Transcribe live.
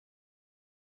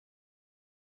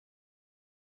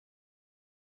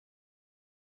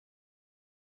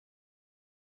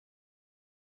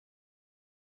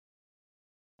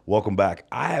Welcome back.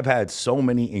 I have had so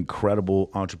many incredible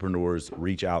entrepreneurs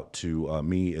reach out to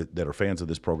me that are fans of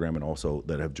this program and also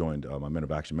that have joined my Men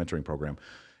of Action mentoring program.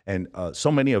 And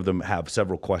so many of them have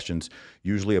several questions,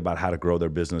 usually about how to grow their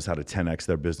business, how to 10x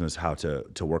their business, how to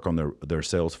work on their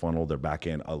sales funnel, their back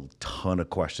end, a ton of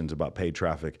questions about paid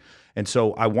traffic. And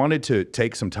so I wanted to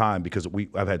take some time because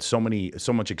I've had so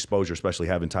much exposure, especially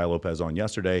having Ty Lopez on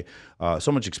yesterday,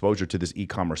 so much exposure to this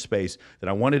e-commerce space that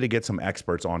I wanted to get some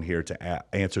experts on here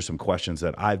to answer some questions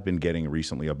that I've been getting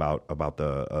recently about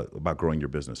growing your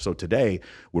business. So today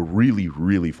we're really,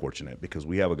 really fortunate because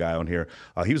we have a guy on here.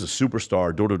 He was a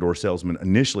superstar door-to-door salesman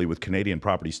initially with Canadian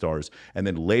Property Stars, and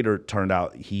then later turned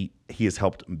out he has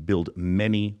helped build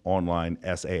many online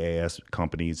SaaS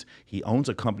companies. He owns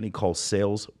a company called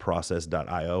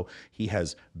salesprocess.io. He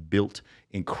has built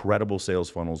incredible sales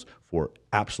funnels for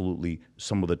absolutely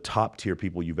some of the top tier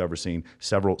people you've ever seen,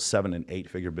 several 7- and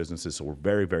 8-figure businesses. So we're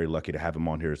very, very lucky to have him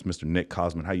on here. It's Mr. Nick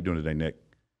Kozmin. How you doing today, Nick?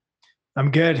 I'm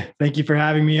good. Thank you for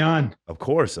having me on. Of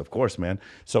course, man.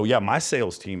 So yeah, my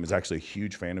sales team is actually a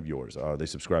huge fan of yours. They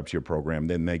subscribe to your program,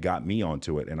 then they got me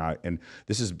onto it, and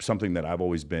this is something that I've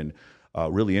always been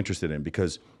really interested in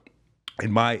because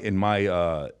from my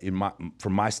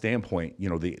standpoint, you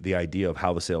know, the idea of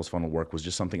how the sales funnel worked was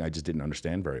just something I just didn't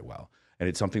understand very well. And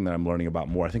it's something that I'm learning about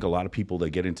more. I think a lot of people, they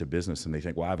get into business and they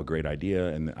think, well, I have a great idea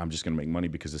and I'm just going to make money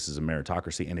because this is a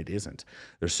meritocracy, and it isn't.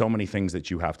 There's so many things that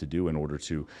you have to do in order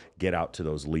to get out to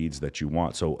those leads that you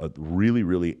want. So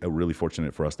really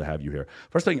fortunate for us to have you here.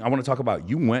 First thing I want to talk about,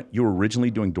 you were originally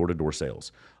doing door-to-door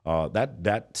sales.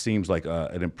 That seems like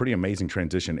a pretty amazing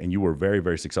transition, and you were very,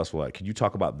 very successful at it. Could you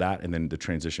talk about that and then the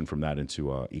transition from that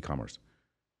into e-commerce?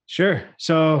 Sure.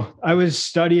 So I was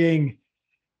studying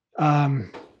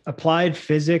applied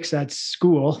physics at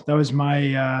school. That was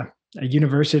my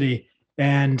university,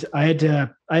 and I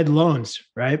had loans,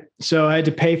 right? So I had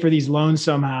to pay for these loans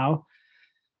somehow.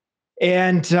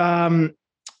 And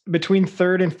between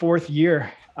third and fourth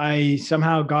year, I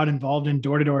somehow got involved in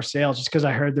door-to-door sales just because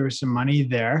I heard there was some money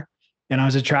there and I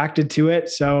was attracted to it.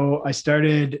 So I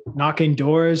started knocking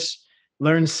doors,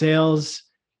 learned sales,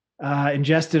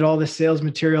 ingested all the sales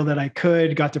material that I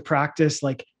could, got to practice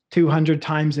like 200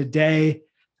 times a day.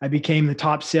 I became the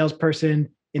top salesperson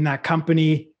in that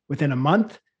company within a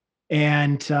month.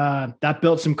 And that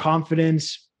built some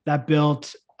confidence, that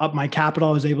built up my capital.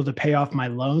 I was able to pay off my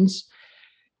loans.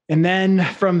 And then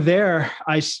from there,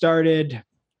 I started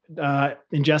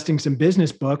ingesting some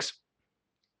business books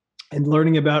and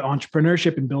learning about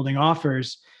entrepreneurship and building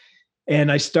offers.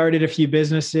 And I started a few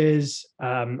businesses.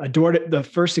 The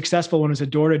first successful one was a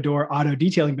door-to-door auto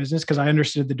detailing business because I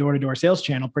understood the door-to-door sales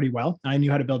channel pretty well. I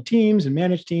knew how to build teams and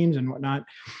manage teams and whatnot.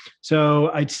 So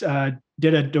I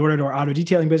did a door-to-door auto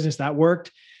detailing business that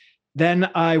worked. Then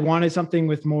I wanted something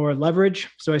with more leverage.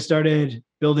 So I started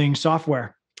building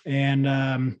software.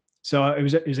 And so it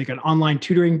was like an online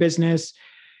tutoring business.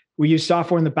 We used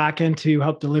software in the back end to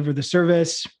help deliver the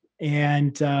service.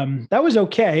 And that was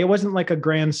okay. It wasn't like a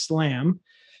grand slam.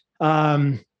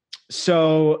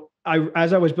 So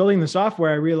as I was building the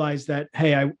software, I realized that,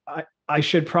 hey, I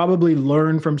should probably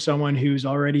learn from someone who's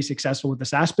already successful with the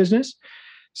SaaS business.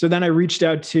 So then I reached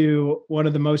out to one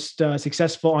of the most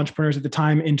successful entrepreneurs at the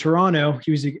time in Toronto. He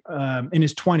was in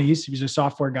his 20s. He was a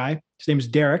software guy. His name is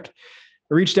Derek.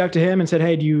 I reached out to him and said,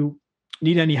 hey, do you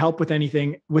need any help with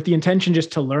anything? With the intention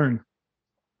just to learn.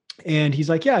 And he's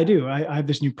like, yeah, I do. I have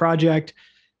this new project.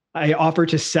 I offered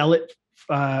to sell it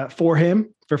for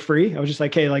him for free. I was just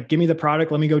like, hey, like, give me the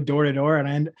product. Let me go door to door.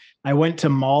 And I went to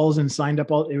malls and signed up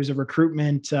it was a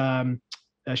recruitment, a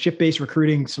shift-based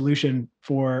recruiting solution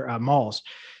for malls.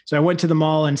 So I went to the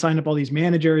mall and signed up all these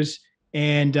managers,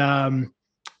 and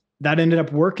that ended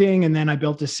up working. And then I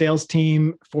built a sales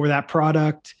team for that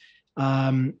product.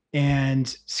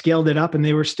 And scaled it up, and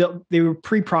they were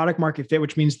pre-product market fit,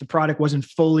 which means the product wasn't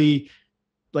fully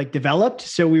like developed.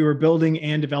 So we were building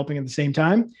and developing at the same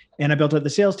time. And I built out the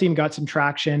sales team, got some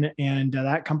traction, and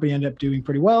that company ended up doing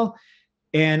pretty well.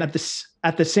 And at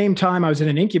the same time, I was in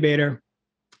an incubator.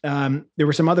 There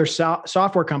were some other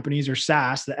software companies, or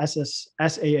SaaS. The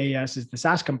SaaS is the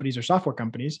SaaS companies or software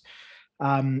companies.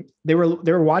 They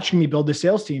were watching me build the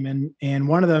sales team, and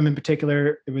one of them in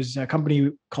particular, it was a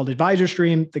company called Advisor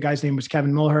Stream. The guy's name was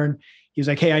Kevin Mulhern. He was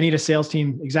like, hey, I need a sales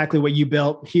team, exactly what you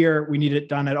built here. We need it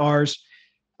done at ours,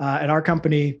 at our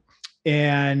company.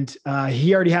 And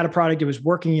he already had a product. It was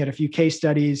working. He had a few case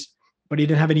studies, but he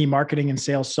didn't have any marketing and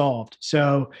sales solved.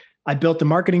 So I built the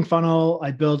marketing funnel. I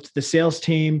built the sales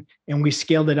team, and we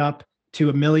scaled it up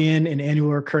to $1 million in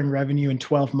annual recurring revenue in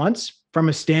 12 months from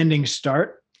a standing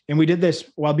start. And we did this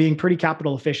while being pretty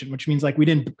capital efficient, which means like we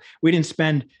didn't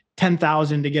spend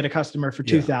 10,000 to get a customer for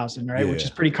 2,000, right? Which is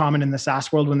pretty common in the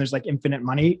SaaS world when there's like infinite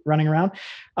money running around.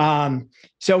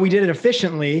 So we did it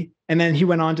efficiently. And then he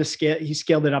went on to scale, he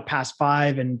scaled it up past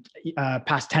 5 and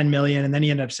past 10 million. And then he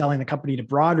ended up selling the company to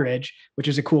Broadridge, which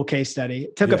is a cool case study.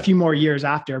 It took a few more years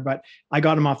after, but I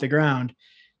got him off the ground.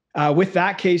 With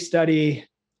that case study,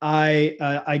 I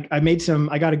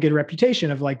got a good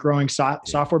reputation of like growing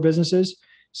software businesses.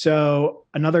 So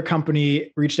another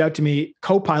company reached out to me.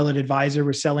 Copilot Advisor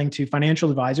was selling to financial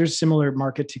advisors, similar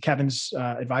market to Kevin's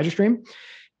Advisor Stream.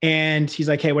 And he's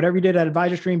like, hey, whatever you did at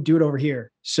Advisor Stream, do it over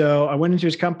here. So I went into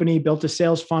his company, built a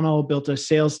sales funnel, built a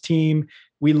sales team.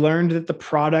 We learned that the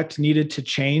product needed to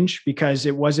change because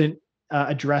it wasn't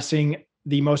addressing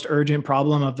the most urgent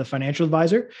problem of the financial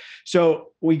advisor. So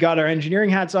we got our engineering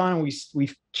hats on and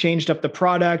we changed up the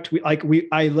product.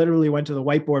 I literally went to the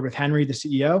whiteboard with Henry, the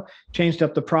CEO, changed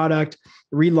up the product,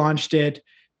 relaunched it,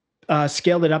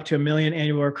 scaled it up to $1 million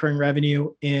annual recurring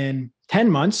revenue in 10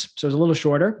 months. So it was a little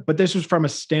shorter, but this was from a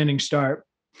standing start.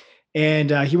 And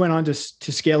he went on to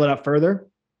scale it up further.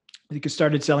 He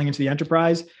started selling into the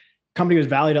enterprise. Company was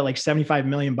valued at like 75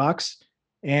 million bucks.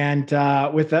 And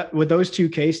with those 2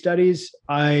 case studies,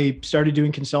 I started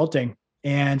doing consulting.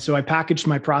 And so I packaged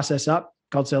my process up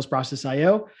called Sales Process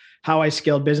IO, how I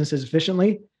scaled businesses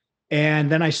efficiently. And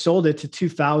then I sold it to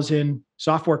 2,000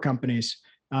 software companies.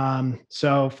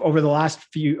 So over the last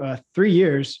 3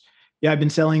 years, I've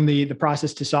been selling the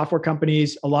process to software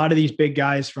companies. A lot of these big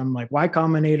guys from like Y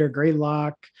Combinator,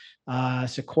 Greylock,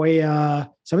 Sequoia,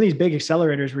 some of these big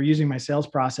accelerators were using my sales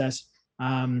process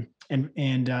and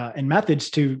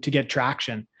methods to get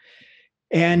traction.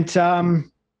 And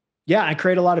I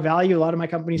create a lot of value. A lot of my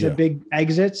companies have big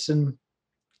exits, and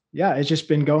it's just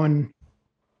been going.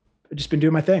 I've just been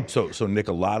doing my thing. So Nick,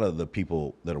 a lot of the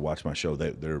people that are watching my show,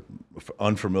 they're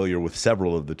unfamiliar with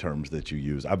several of the terms that you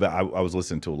use. I was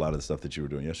listening to a lot of the stuff that you were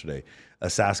doing yesterday. A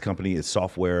SaaS company is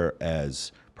software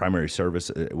as primary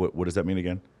service. What does that mean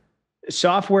again?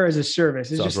 Software as a service.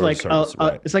 It's just like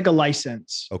it's like a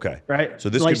license. Okay. Right. So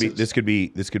this could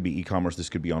be e-commerce. This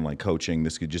could be online coaching.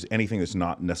 This could just anything that's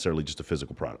not necessarily just a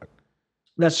physical product.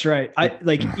 That's right. I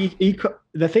like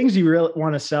the things you really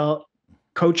want to sell.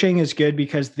 Coaching is good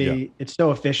because it's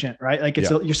so efficient, right? Like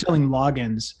you're selling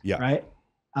logins, right?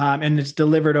 And it's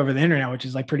delivered over the internet, which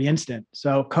is like pretty instant.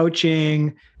 So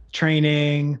coaching,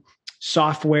 training,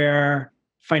 software,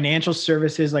 financial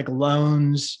services like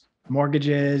loans,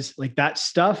 mortgages, like that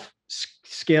stuff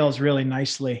scales really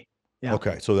nicely. Yeah.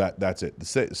 Okay. So that's it.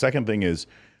 The second thing is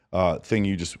thing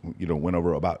you just went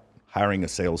over about hiring a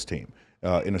sales team.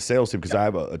 In a sales team, because I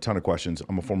have a ton of questions.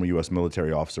 I'm a former U.S.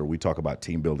 military officer. We talk about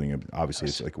team building, and obviously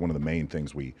it's like one of the main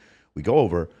things we go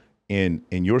over. In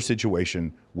your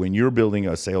situation, when you're building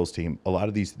a sales team, a lot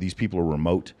of these people are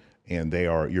remote, and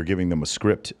you're giving them a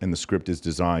script, and the script is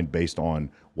designed based on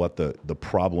what the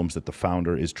problems that the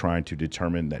founder is trying to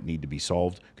determine that need to be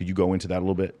solved. Could you go into that a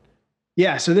little bit?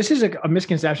 Yeah. So this is a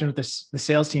misconception with the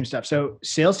sales team stuff. So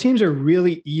sales teams are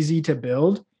really easy to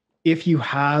build if you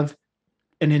have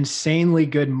an insanely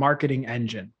good marketing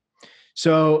engine.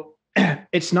 So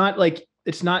it's not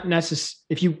necessary.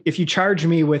 If you charge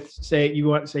me with say,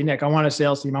 Nick, I want a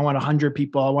sales team. I want 100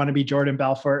 people. I want to be Jordan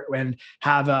Belfort and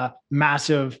have a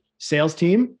massive sales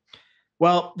team.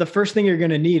 Well, the first thing you're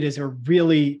going to need is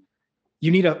you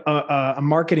need a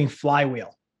marketing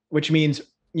flywheel, which means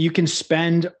you can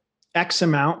spend X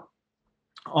amount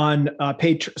on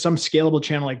some scalable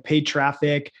channel like paid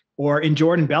traffic, or in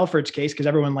Jordan Belfort's case, because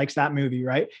everyone likes that movie,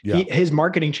 right? Yeah. His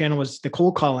marketing channel was the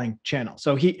cold calling channel.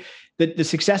 So the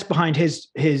success behind his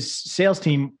sales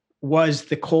team was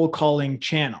the cold calling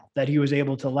channel that he was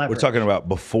able to leverage. We're talking about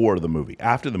before the movie.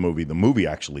 After the movie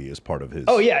actually is part of his.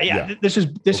 Oh yeah. This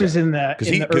was in the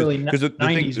early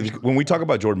 90s. When we talk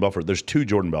about Jordan Belfort, there's 2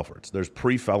 Jordan Belforts. There's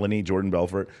pre-felony Jordan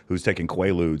Belfort, who's taking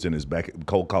Quaaludes and is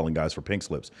cold calling guys for pink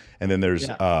slips, and then there's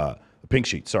Pink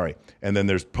Sheet, sorry. And then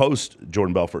there's post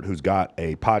Jordan Belfort, who's got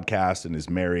a podcast and is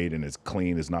married and is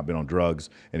clean, has not been on drugs,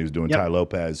 and he was doing Tai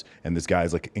Lopez. And this guy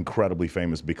is like incredibly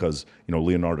famous because,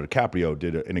 Leonardo DiCaprio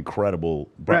did an incredible,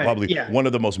 probably one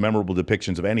of the most memorable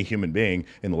depictions of any human being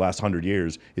in the last 100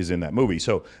 years is in that movie.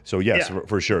 So yes,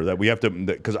 for sure that we have to,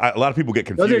 because a lot of people get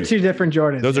confused. Those are 2 different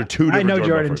Jordans. Those are 2 different Jordans. I know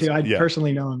Jordan too. I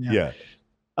personally know him. Yeah.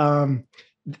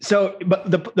 So,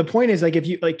 but the point is like,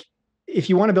 if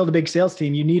you want to build a big sales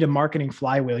team, you need a marketing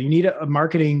flywheel. You need a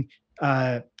marketing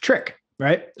trick,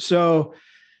 right? So,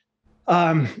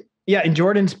 in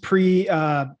Jordan's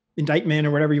pre-indictment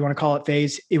or whatever you want to call it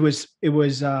phase, it was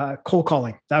cold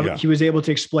calling. He was able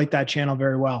to exploit that channel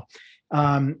very well.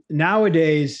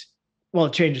 Nowadays, well,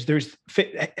 it changes. There's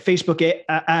Facebook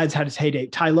ads had its heyday.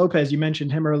 Ty Lopez, you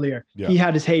mentioned him earlier. Yeah. He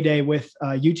had his heyday with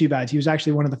YouTube ads. He was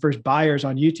actually one of the first buyers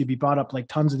on YouTube. He bought up like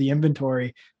tons of the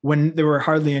inventory when there were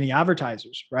hardly any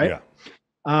advertisers, right?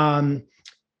 Yeah.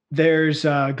 There's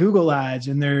Google ads,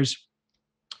 and there's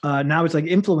now it's like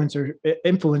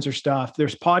influencer stuff.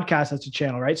 There's podcasts. That's a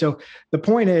channel, right? So the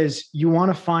point is, you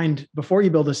want to find, before you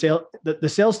build a sale, the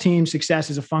sales team's success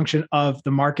is a function of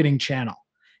the marketing channel.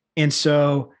 And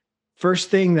so first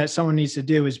thing that someone needs to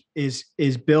do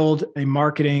is build a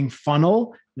marketing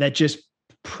funnel that just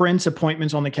prints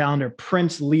appointments on the calendar,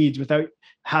 prints leads without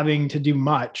having to do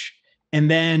much.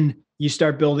 And then you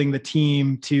start building the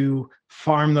team to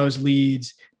farm those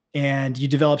leads, and you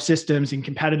develop systems and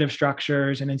competitive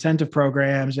structures and incentive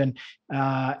programs and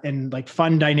like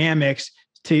fun dynamics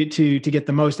to get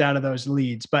the most out of those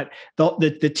leads. But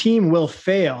the team will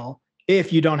fail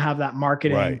if you don't have that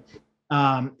marketing. Right.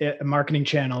 A marketing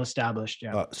channel established.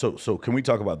 Yeah. So can we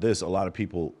talk about this? A lot of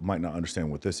people might not understand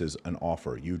what this is, an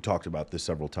offer. You talked about this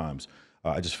several times.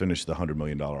 I just finished the $100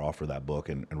 Million Offer, that book,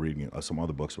 and reading some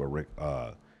other books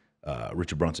about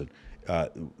Richard Brunson.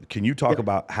 Can you talk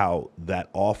about how that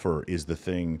offer is the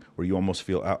thing where you almost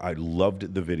feel, I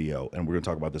loved the video, and we're going to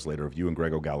talk about this later, of you and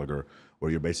Greg O'Gallagher,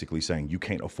 where you're basically saying you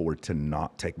can't afford to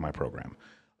not take my program.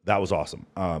 That was awesome.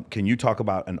 Can you talk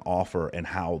about an offer and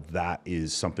how that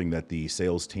is something that the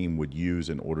sales team would use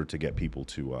in order to get people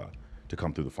to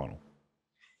come through the funnel?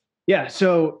 Yeah.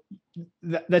 So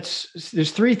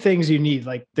there's three things you need.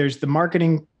 Like, there's the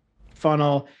marketing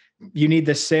funnel. You need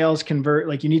the sales convert.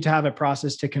 Like, you need to have a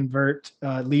process to convert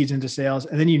leads into sales,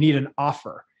 and then you need an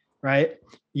offer, right?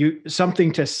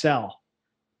 Something to sell.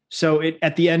 So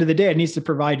at the end of the day, it needs to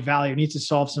provide value. It needs to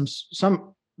solve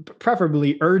some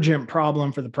preferably urgent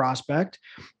problem for the prospect,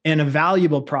 and a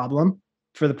valuable problem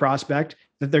for the prospect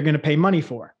that they're going to pay money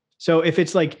for. So if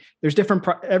it's like, there's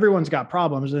everyone's got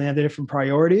problems and they have the different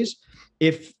priorities.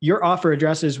 If your offer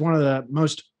addresses one of the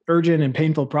most urgent and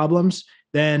painful problems,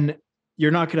 then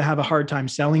you're not going to have a hard time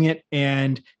selling it,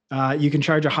 and you can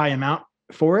charge a high amount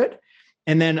for it.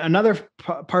 And then another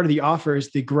part of the offer is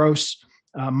the gross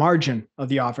margin of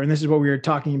the offer. And this is what we were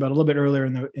talking about a little bit earlier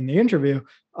in the interview.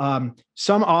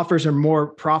 Some offers are more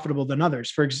profitable than others.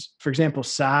 For example,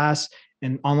 SaaS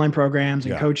and online programs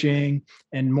and coaching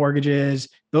and mortgages,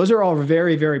 those are all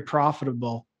very, very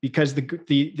profitable, because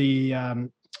the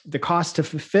cost to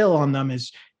fulfill on them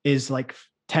is like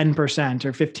 10%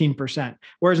 or 15%.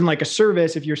 Whereas in like a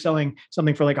service, if you're selling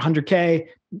something for like 100K,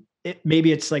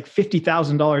 maybe it's like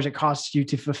 $50,000 it costs you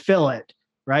to fulfill it.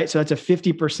 Right. So that's a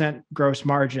 50% gross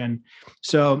margin.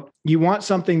 So you want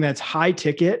something that's high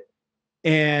ticket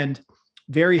and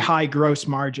very high gross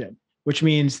margin, which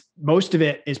means most of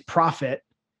it is profit.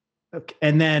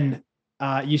 And then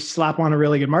you slap on a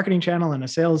really good marketing channel and a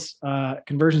sales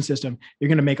conversion system, you're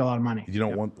going to make a lot of money. You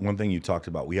know, one thing you talked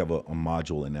about, we have a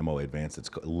module in MO Advanced that's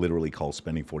literally called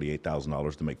spending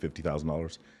 $48,000 to make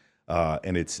 $50,000.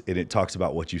 And it talks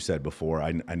about what you said before.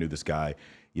 I knew this guy,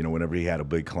 you know, whenever he had a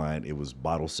big client, it was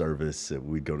bottle service.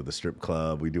 We'd go to the strip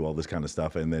club. We do all this kind of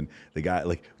stuff. And then the guy,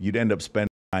 like, you'd end up spending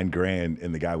 $9,000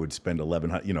 and the guy would spend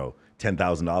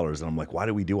 $10,000. And I'm like, why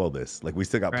do we do all this? Like, we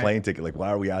still got plane ticket. Like, why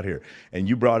are we out here? And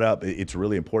you brought up, it's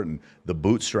really important, the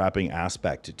bootstrapping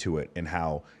aspect to it, and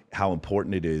how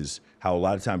important it is, how a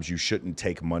lot of times you shouldn't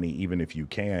take money even if you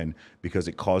can, because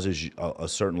it causes a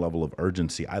certain level of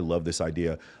urgency. I love this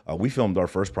idea. We filmed our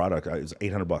first product. It was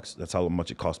 $800. That's how much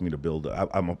it cost me to build.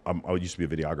 I used to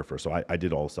be a videographer, so I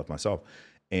did all the stuff myself.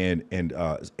 And it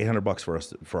was $800 for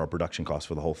us for our production costs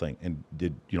for the whole thing, and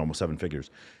did almost 7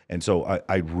 figures. And so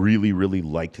I really, really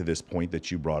liked this point that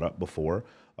you brought up before,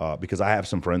 because I have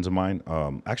some friends of mine.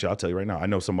 Actually, I'll tell you right now, I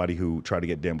know somebody who tried to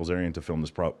get Dan Bilzerian to film this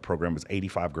program. It was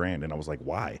 $85,000, and I was like,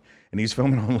 why? And he's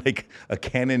filming on like a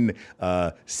Canon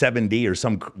 7D or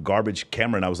some garbage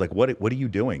camera, and I was like, what are you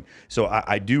doing? So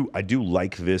I do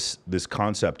like this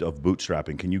concept of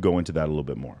bootstrapping. Can you go into that a little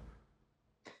bit more?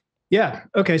 Yeah.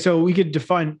 Okay. So we could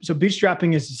define, so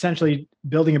bootstrapping is essentially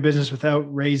building a business without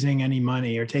raising any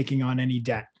money or taking on any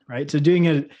debt, right? So doing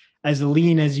it as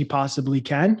lean as you possibly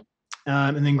can,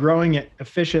 and then growing it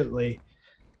efficiently.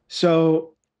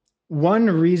 So one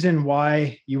reason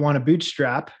why you want to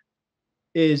bootstrap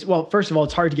is, well, first of all,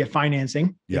 it's hard to get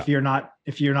financing if you're not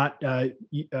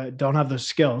don't have those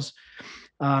skills.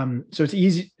 So it's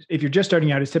easy. If you're just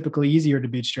starting out, it's typically easier to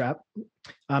bootstrap.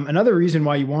 Another reason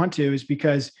why you want to is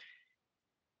because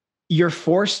you're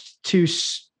forced to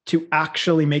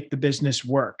actually make the business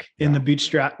work in the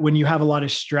bootstrap when you have a lot of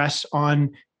stress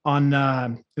on when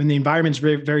the environment's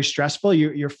very, very stressful,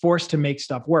 you're forced to make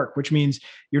stuff work, which means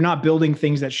you're not building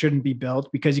things that shouldn't be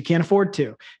built because you can't afford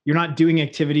to. You're not doing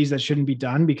activities that shouldn't be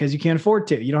done because you can't afford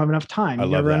to. You don't have enough time. You're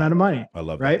going to run out of money. I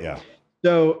love right? that. Yeah.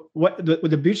 So with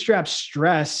the bootstrap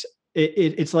stress,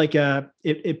 it's like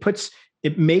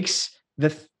it makes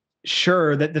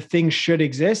sure that the thing should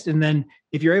exist. And then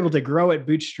if you're able to grow it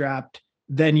bootstrapped,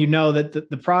 then you know that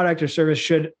the product or service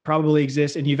should probably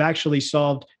exist, and you've actually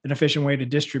solved an efficient way to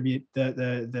distribute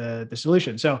the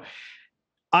solution. So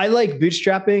I like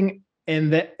bootstrapping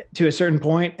and that to a certain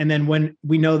point, and then when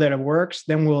we know that it works,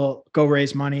 then we'll go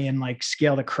raise money and like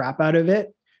scale the crap out of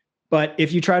it. But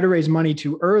if you try to raise money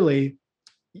too early,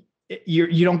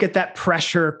 you don't get that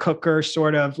pressure cooker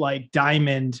sort of like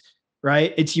diamond,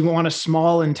 right? You want a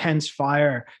small, intense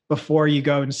fire before you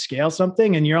go and scale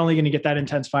something, and you're only going to get that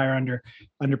intense fire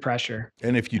under pressure.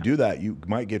 And if you do that, you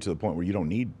might get to the point where you don't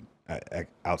need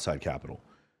outside capital.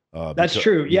 That's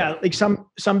true. Yeah. Like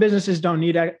some businesses don't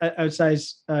need outside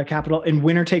capital. In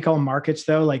winner take all markets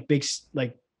though, like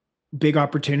big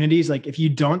opportunities. Like if you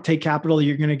don't take capital,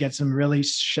 you're going to get some really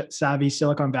savvy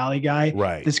Silicon Valley guy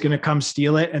that's going to come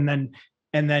steal it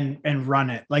and run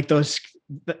it like those.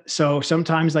 So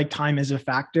sometimes like time is a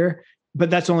factor, but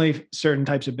that's only certain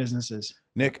types of businesses.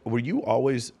 Nick, were you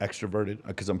always extroverted?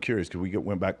 Because I'm curious,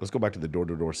 because let's go back to the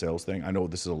door-to-door sales thing. I know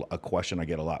this is a question I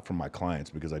get a lot from my clients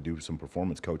because I do some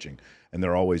performance coaching, and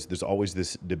there's always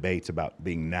this debate about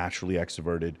being naturally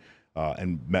extroverted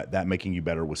and that making you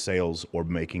better with sales or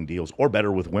making deals, or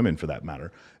better with women for that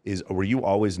matter. Were you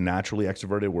always naturally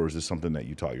extroverted, or is this something that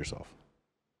you taught yourself?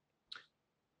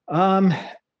 I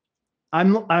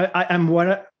am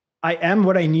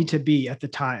what I need to be at the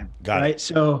time. Got right. it.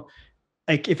 So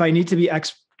like if I need to be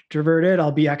extroverted,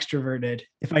 I'll be extroverted.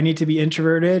 If I need to be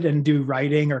introverted and do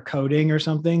writing or coding or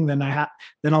something, then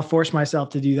I'll force myself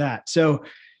to do that. So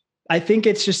I think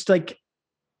it's just like,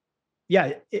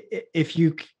 yeah,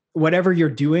 whatever you're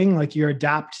doing, like you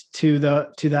adapt to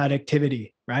that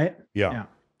activity. Right. Yeah.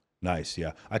 Nice.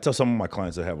 Yeah. I tell some of my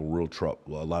clients that have a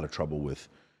lot of trouble with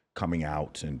coming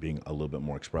out and being a little bit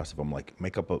more expressive. I'm like,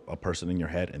 make up a person in your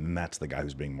head, and that's the guy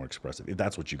who's being more expressive.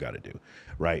 That's what you got to do,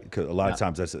 right? Because a lot of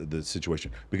times that's the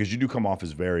situation. Because you do come off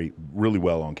as really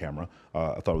well on camera.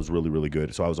 I thought it was really, really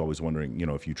good. So I was always wondering,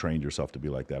 if you trained yourself to be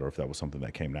like that, or if that was something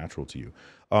that came natural to you.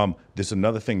 There's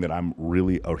another thing that I'm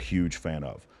really a huge fan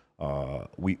of.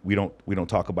 We don't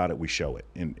talk about it, we show it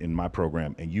in my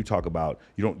program. And you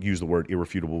don't use the word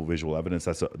irrefutable visual evidence.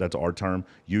 That's our term.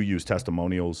 You use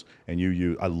testimonials, and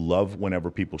I love whenever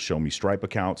people show me Stripe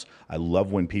accounts. I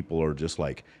love when people are just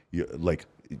like, you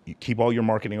keep all your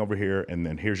marketing over here, and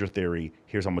then here's your theory.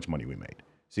 Here's how much money we made.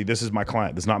 See, this is my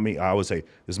client. This is not me. I always say,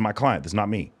 this is my client. This is not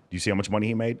me. Do you see how much money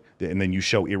he made? And then you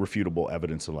show irrefutable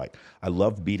evidence of I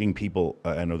love beating people.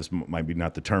 I know this might be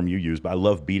not the term you use, but I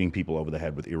love beating people over the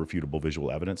head with irrefutable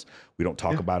visual evidence. We don't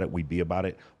talk about it. We be about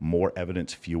it. More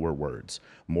evidence, fewer words.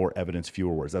 More evidence,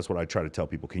 fewer words. That's what I try to tell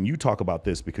people. Can you talk about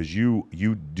this? Because you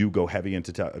do go heavy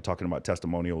into talking about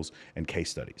testimonials and case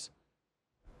studies.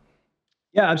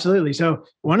 Yeah, absolutely. So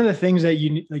one of the things that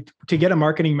you like to get a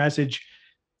marketing message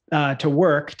to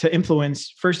work, to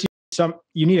influence, first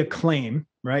you need a claim,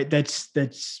 right? That's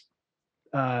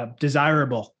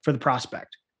desirable for the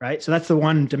prospect, right? So that's the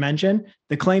one dimension.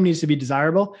 The claim needs to be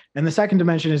desirable. And the second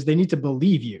dimension is they need to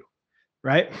believe you,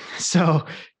 right? So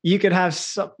you could have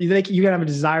you can have a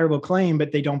desirable claim,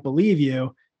 but they don't believe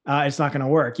you. It's not going to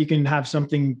work. You can have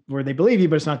something where they believe you,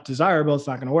 but it's not desirable. It's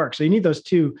not going to work. So you need those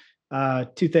two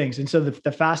things. And so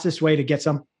the fastest way to get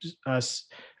to cause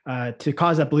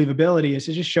that believability is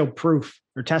to just show proof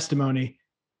or testimony.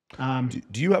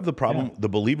 Do you have the problem, the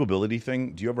believability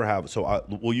thing? Do you ever have,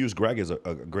 we'll use Greg as a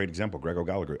great example, Greg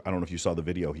O'Gallagher. I don't know if you saw the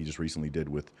video he just recently did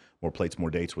with More Plates, More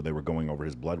Dates, where they were going over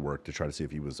his blood work to try to see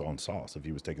if he was on sauce, if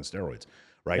he was taking steroids,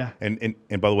 right? Yeah. And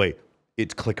by the way,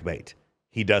 it's clickbait.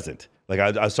 He doesn't. Like,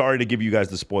 I'm sorry to give you guys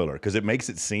the spoiler, because it makes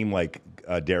it seem like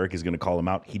Derek is going to call him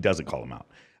out. He doesn't call him out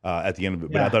at the end of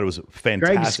it, but I thought it was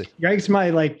fantastic. Greg's my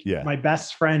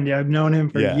best friend. I've known him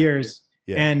for years.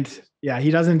 Yeah. And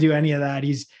he doesn't do any of that.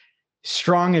 He's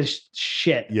strong as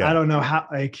shit. Yeah. I don't know how,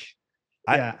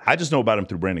 I just know about him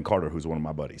through Brandon Carter, who's one of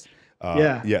my buddies.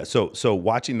 So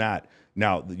watching that,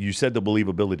 now you said the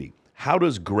believability. How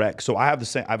does Greg, so I have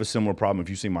a similar problem. If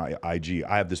you see my IG,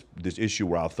 I have this issue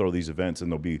where I'll throw these events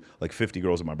and there'll be like 50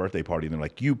 girls at my birthday party, and they're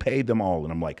like, you paid them all.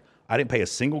 And I'm like, I didn't pay a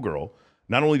single girl.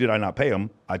 Not only did I not pay them,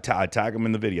 I tag them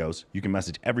in the videos. You can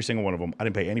message every single one of them. I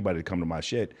didn't pay anybody to come to my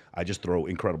shit. I just throw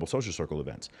incredible social circle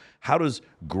events. How does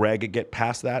Greg get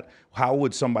past that? How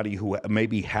would somebody who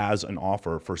maybe has an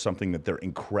offer for something that they're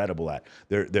incredible at,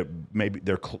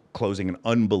 they're closing an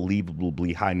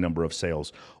unbelievably high number of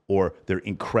sales, or they're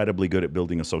incredibly good at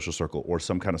building a social circle or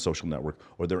some kind of social network,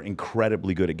 or they're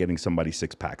incredibly good at getting somebody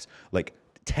 6-packs, like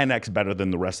 10x better than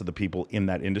the rest of the people in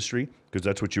that industry, because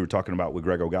that's what you were talking about with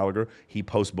Greg O'Gallagher. He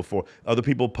posts before, other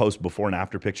people post before and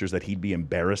after pictures that he'd be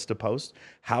embarrassed to post.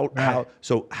 How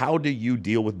do you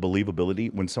deal with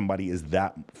believability when somebody is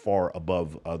that far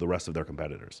above the rest of their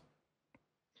competitors?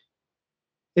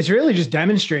 It's really just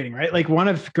demonstrating, right? Like one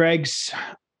of Greg's,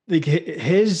 like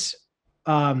his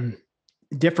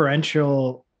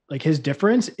differential, like his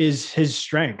difference is his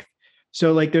strength.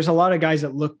 So like there's a lot of guys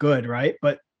that look good, right?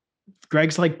 But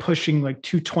Greg's like pushing like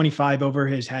 225 over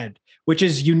his head, which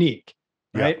is unique,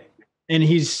 right? Yeah. And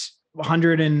he's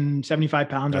 175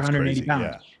 pounds. That's or 180 crazy.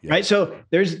 Pounds, yeah. Right? So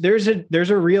there's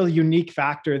a real unique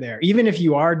factor there. Even if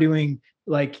you are doing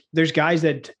like, there's guys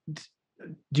that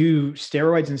do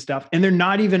steroids and stuff, and they're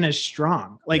not even as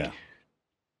strong. Like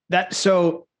that.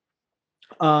 So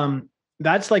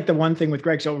that's like the one thing with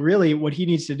Greg. So really what he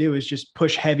needs to do is just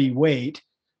push heavy weight,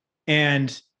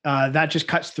 and that just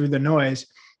cuts through the noise.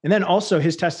 And then also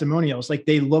his testimonials, like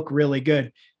they look really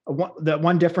good. The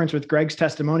one difference with Greg's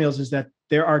testimonials is that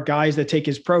there are guys that take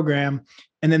his program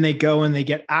and then they go and they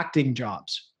get acting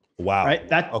jobs. Wow. Right.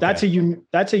 That's a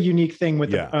unique thing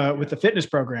with the fitness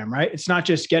program, right? It's not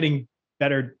just getting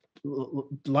better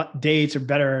dates or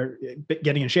better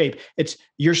getting in shape. It's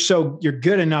you're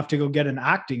good enough to go get an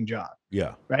acting job.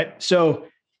 Yeah. Right. So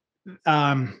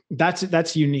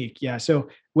that's unique. Yeah. So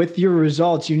with your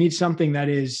results, you need something that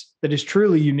is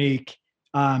truly unique,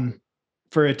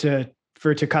 for it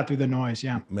to cut through the noise.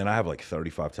 Yeah. Man, I have like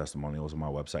 35 testimonials on my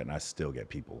website, and I still get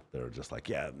people that are just like,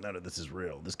 yeah, none of this is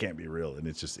real. This can't be real. And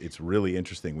it's really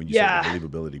interesting when you say the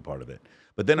believability part of it.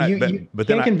 But then you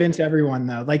can't convince everyone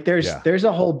though. Like there's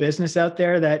a whole business out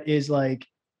there that is like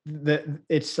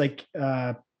it's like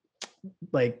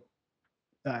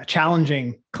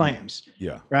challenging claims.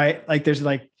 Yeah. Right. Like there's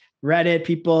like Reddit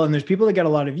people, and there's people that get a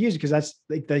lot of views because that's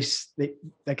like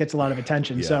that gets a lot of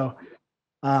attention. Yeah. So,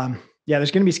 there's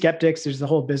going to be skeptics. There's the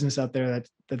whole business out there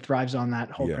that thrives on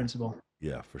that whole principle.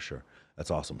 Yeah, for sure.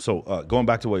 That's awesome. So going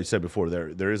back to what you said before,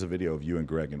 there is a video of you and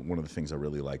Greg, and one of the things I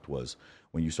really liked was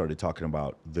when you started talking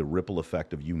about the ripple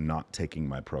effect of you not taking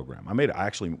my program. I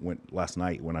actually went last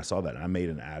night when I saw that, and I made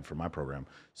an ad for my program,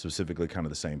 specifically kind of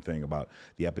the same thing about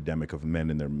the epidemic of men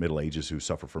in their middle ages who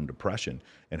suffer from depression,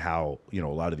 and how, a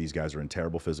lot of these guys are in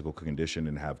terrible physical condition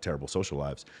and have terrible social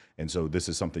lives. And so this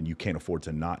is something you can't afford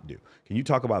to not do. Can you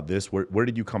talk about this? Where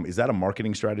did you come? Is that a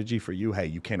marketing strategy for you? Hey,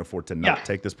 you can't afford to not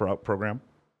take this program?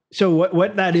 So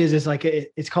what that is like,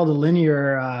 it's called a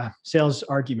linear sales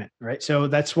argument, right? So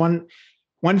that's one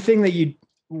thing that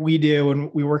we do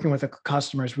when we're working with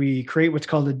customers. We create what's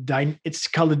called a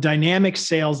dynamic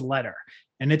sales letter,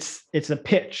 and it's a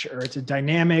pitch, or it's a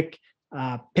dynamic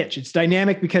pitch. It's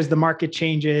dynamic because the market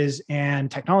changes and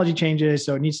technology changes,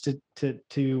 so it needs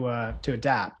to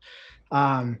adapt.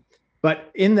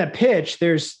 But in the pitch,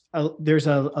 there's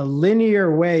a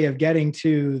linear way of getting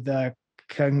to the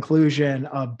conclusion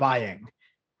of buying,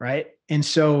 right? And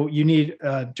so you need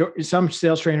some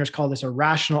sales trainers call this a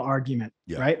rational argument,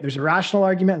 right? There's a rational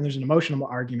argument and there's an emotional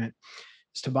argument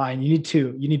to buy, and you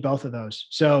need both of those.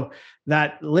 So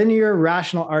that linear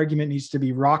rational argument needs to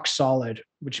be rock solid,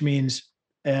 which means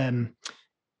the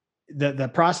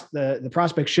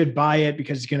prospect should buy it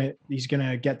because he's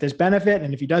gonna get this benefit,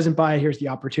 and if he doesn't buy it, here's the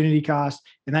opportunity cost,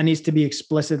 and that needs to be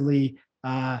explicitly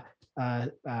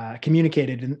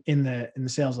communicated in the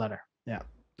sales letter. Yeah.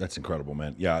 That's incredible,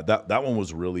 man. Yeah. That one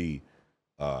was really,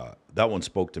 that one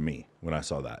spoke to me when I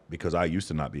saw that, because I used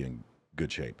to not be in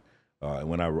good shape. And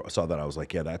when I saw that, I was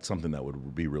like, yeah, that's something that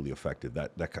would be really effective.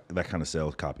 That kind of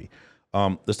sales copy.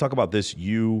 Let's talk about this.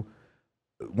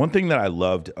 One thing that I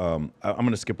loved, I'm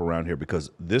going to skip around here because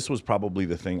this was probably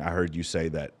the thing I heard you say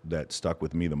that stuck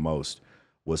with me the most,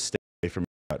 was stay away from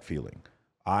that feeling.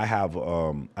 I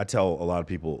tell a lot of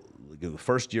people, the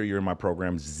first year you're in my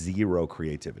program, zero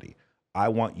creativity. I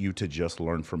want you to just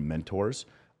learn from mentors.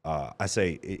 I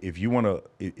say, if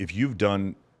you've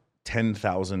done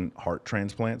 10,000 heart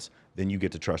transplants, then you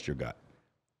get to trust your gut.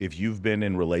 If you've been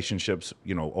in relationships,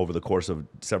 over the course of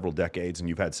several decades, and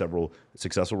you've had several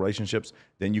successful relationships,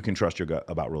 then you can trust your gut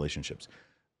about relationships.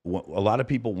 a lot of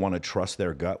people want to trust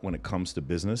their gut when it comes to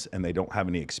business, and they don't have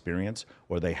any experience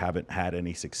or they haven't had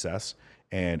any success.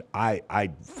 And I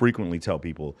frequently tell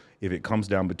people, if it comes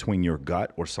down between your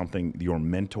gut or something your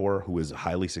mentor who is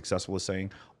highly successful is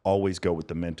saying, always go with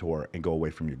the mentor and go away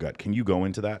from your gut. Can you go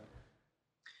into that?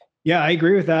 Yeah, I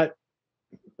agree with that.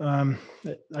 I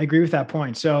agree with that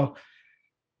point. So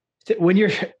when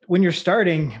you're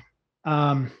starting,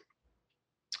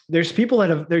 there's people that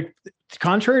have, they're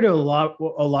contrary to a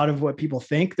lot of what people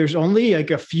think. There's only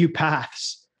like a few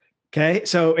paths. Okay.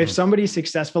 So if somebody's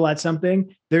successful at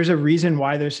something, there's a reason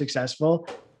why they're successful.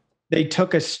 They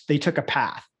took a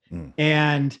path,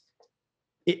 and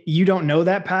you don't know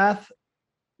that path,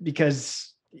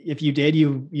 because if you did,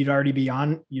 you'd already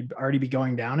be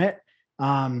going down it.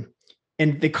 And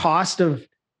the cost of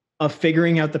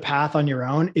figuring out the path on your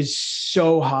own is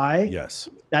so high. Yes.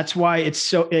 That's why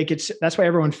that's why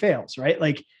everyone fails, right?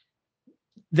 Like,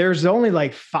 there's only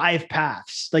like 5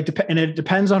 paths, and it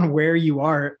depends on where you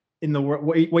are in the world,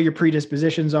 what your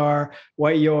predispositions are,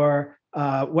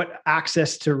 what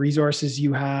access to resources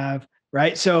you have,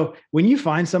 right? So when you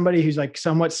find somebody who's like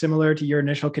somewhat similar to your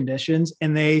initial conditions,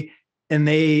 and they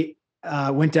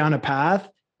went down a path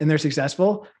and they're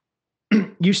successful,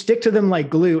 you stick to them like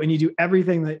glue, and you do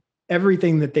everything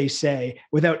that they say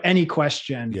without any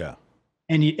question. Yeah.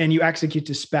 And you execute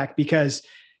to spec, because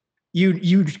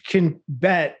you can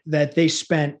bet that they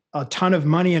spent a ton of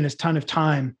money and a ton of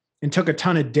time and took a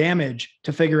ton of damage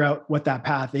to figure out what that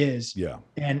path is. Yeah.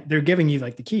 And they're giving you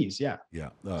like the keys. Yeah. Yeah.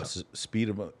 Speed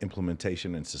of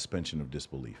implementation and suspension of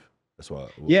disbelief. That's why.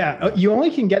 Yeah.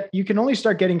 You can only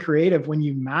start getting creative when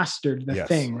you mastered the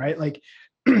thing, right? Like,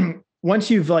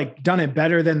 once you've like done it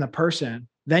better than the person,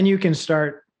 then you can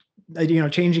start,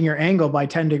 changing your angle by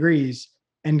 10 degrees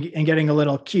and getting a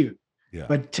little cute. Yeah.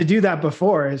 But to do that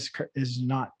before is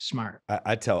not smart.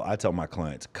 I tell my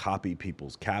clients, copy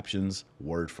people's captions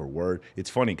word for word. It's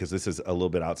funny because this is a little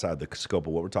bit outside the scope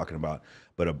of what we're talking about,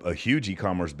 but a huge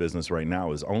e-commerce business right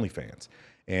now is OnlyFans.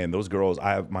 And those girls,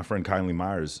 I have my friend Kylie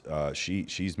Myers,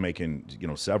 she's making,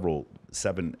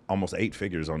 7, almost 8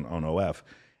 figures on OF.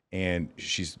 And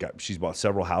she's bought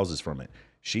several houses from it.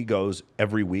 She goes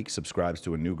every week, subscribes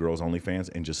to a new girl's OnlyFans,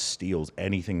 and just steals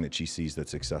anything that she sees that's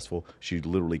successful. She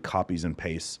literally copies and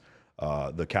pastes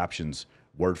the captions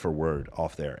word for word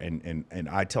off there. And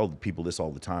I tell people this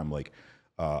all the time. Like,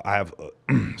 I have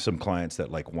some clients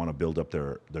that like want to build up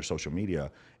their social media,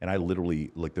 and I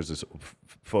literally, like, there's this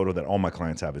photo that all my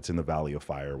clients have. It's in the Valley of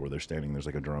Fire where they're standing. There's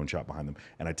like a drone shot behind them,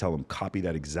 and I tell them, copy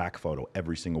that exact photo.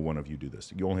 Every single one of you do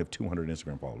this. You only have 200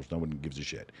 Instagram followers. No one gives a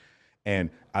shit.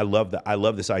 And I love that. I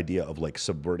love this idea of like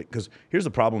subverting, because here's the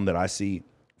problem that I see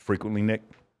frequently, Nick,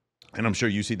 and I'm sure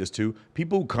you see this too.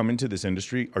 People who come into this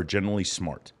industry are generally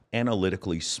smart,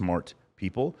 analytically smart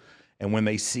people, and when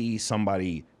they see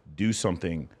somebody do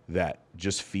something that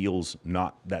just feels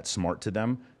not that smart to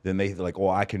them, then they're like, oh,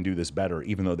 I can do this better,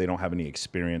 even though they don't have any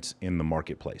experience in the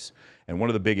marketplace. And one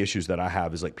of the big issues that I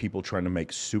have is like people trying to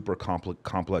make super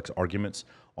complex arguments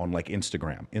on like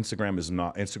Instagram.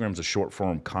 Instagram's a short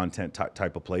form content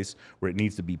type of place where it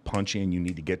needs to be punchy and you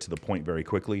need to get to the point very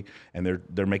quickly. And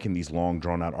they're making these long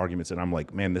drawn out arguments. And I'm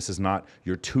like, man, this is not,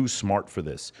 you're too smart for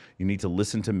this. You need to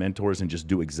listen to mentors and just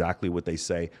do exactly what they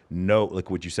say. No, like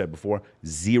what you said before,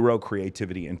 zero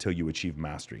creativity until you achieve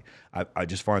mastery. I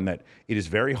just find that it is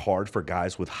very hard for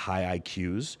guys with high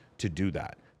IQs to do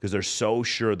that, because they're so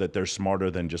sure that they're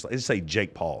smarter than just, let's say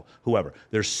Jake Paul, whoever.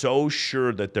 They're so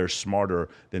sure that they're smarter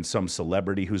than some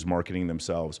celebrity who's marketing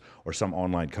themselves or some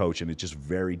online coach, and it's just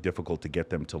very difficult to get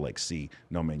them to like see,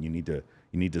 no man, you need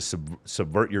to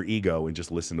subvert your ego and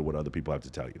just listen to what other people have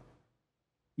to tell you.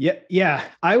 Yeah.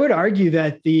 I would argue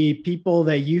that the people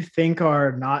that you think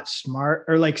are not smart,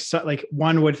 or like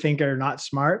one would think are not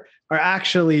smart, are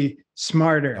actually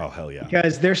smarter. Oh, hell yeah.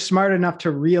 Because they're smart enough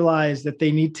to realize that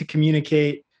they need to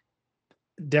communicate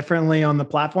differently on the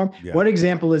platform. Yeah. One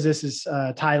example is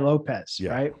Tai Lopez,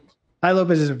 right? Tai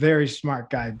Lopez is a very smart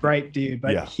guy, bright dude,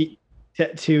 but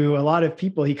to a lot of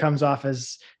people, he comes off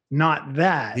as not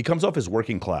that. He comes off as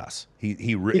working class. He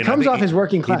comes off as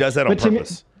working class. He does that on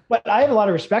purpose. But I have a lot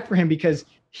of respect for him, because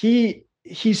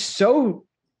he's so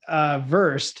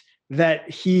versed that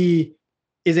he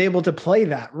is able to play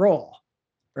that role,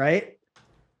 right?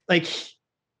 Like,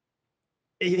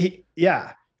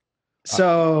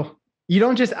 So you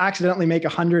don't just accidentally make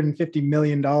 $150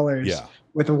 million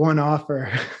with one offer.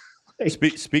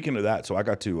 Speaking of that, so I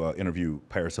got to interview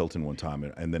Paris Hilton one time,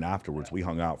 and then afterwards we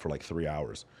hung out for like 3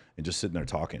 hours and just sitting there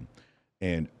talking.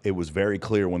 And it was very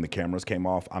clear when the cameras came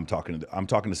off, I'm talking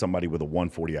to somebody with a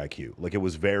 140 IQ. Like, it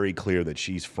was very clear that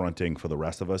she's fronting for the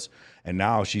rest of us. And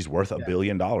now she's worth $1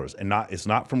 billion. And it's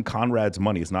not from Conrad's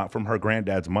money. It's not from her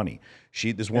granddad's money.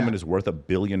 This woman is worth $1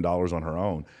 billion on her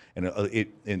own. And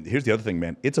and here's the other thing,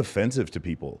 man. It's offensive to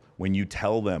people when you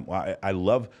tell them. I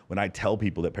love when I tell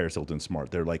people that Paris Hilton's smart.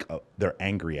 They're like, they're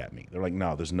angry at me. They're like,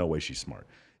 no, there's no way she's smart.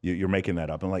 You're making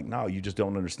that up. And like, no, you just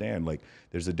don't understand. Like,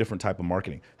 there's a different type of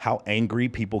marketing. How angry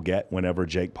people get whenever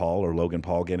Jake Paul or Logan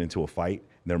Paul get into a fight,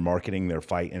 they're marketing their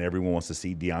fight, and everyone wants to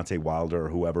see Deontay Wilder or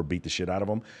whoever beat the shit out of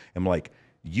them. I'm like,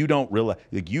 you don't realize,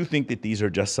 like, you think that these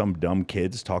are just some dumb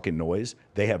kids talking noise.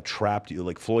 They have trapped you,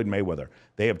 like Floyd Mayweather.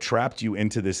 They have trapped you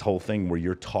into this whole thing where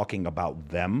you're talking about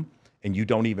them, and you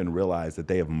don't even realize that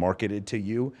they have marketed to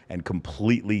you and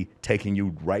completely taking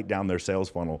you right down their sales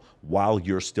funnel while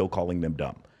you're still calling them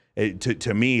dumb.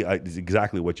 To me, it's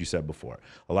exactly what you said before.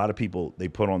 A lot of people, they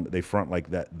front like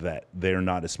that they're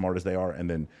not as smart as they are, and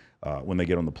then when they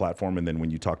get on the platform, and then when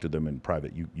you talk to them in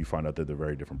private, you find out that they're a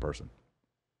very different person.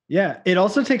 Yeah, it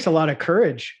also takes a lot of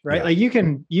courage, right? Yeah. Like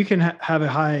you can have a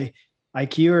high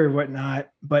IQ or whatnot,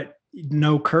 but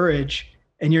no courage,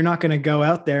 and you're not going to go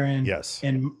out there and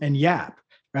yap,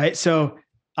 right? So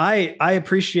I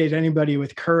appreciate anybody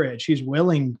with courage who's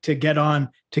willing to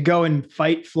go and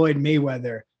fight Floyd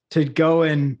Mayweather, to go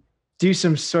and do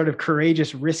some sort of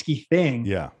courageous, risky thing.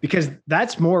 Yeah. Because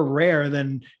that's more rare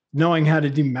than knowing how to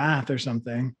do math or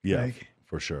something. Yeah, like,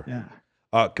 for sure.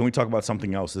 Yeah. Can we talk about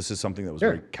something else? This is something that was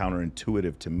very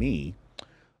counterintuitive to me,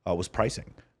 was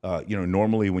pricing.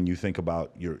 Normally when you think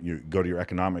about you go to your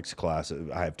economics class,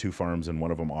 I have two firms and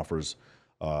one of them offers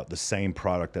the same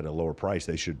product at a lower price.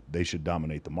 They should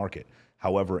dominate the market.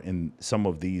 However, in some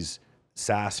of these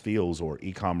SaaS fields or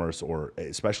e-commerce, or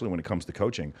especially when it comes to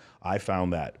coaching, I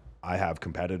found that I have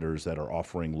competitors that are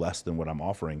offering less than what I'm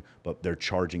offering, but they're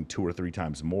charging 2 or 3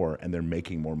 times more, and they're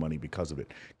making more money because of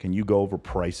it. Can you go over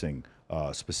pricing,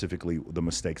 specifically the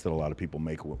mistakes that a lot of people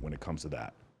make when it comes to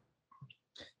that?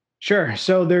 Sure.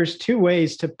 So there's 2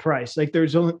 ways to price. Like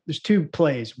there's 2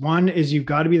 plays. One is you've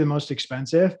got to be the most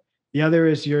expensive. The other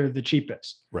is you're the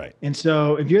cheapest. Right. And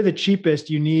so if you're the cheapest,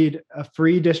 you need a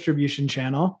free distribution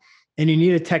channel, and you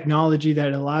need a technology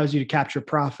that allows you to capture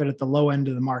profit at the low end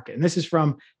of the market. And this is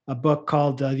from a book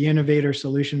called The Innovator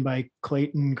Solution by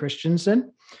Clayton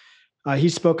Christensen. He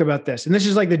spoke about this, and this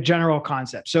is like the general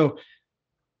concept. So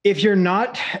if you're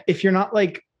not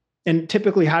like, and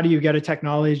typically, how do you get a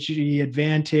technology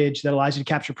advantage that allows you to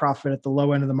capture profit at the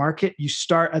low end of the market? You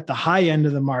start at the high end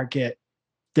of the market,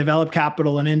 develop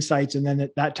capital and insights, and then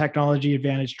that technology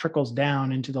advantage trickles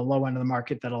down into the low end of the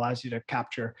market that allows you to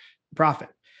capture profit.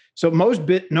 So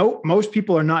most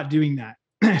people are not doing that.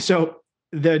 So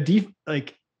the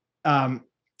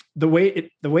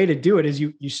way to do it is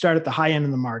you start at the high end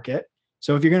of the market.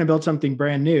 So if you're going to build something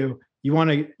brand new, you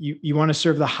want to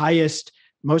serve the highest,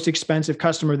 most expensive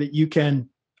customer that you can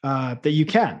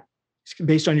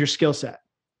based on your skill set.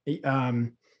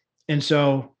 And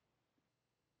so,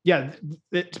 yeah,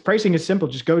 pricing is simple.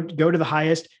 Just go to the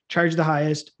highest, charge the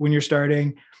highest when you're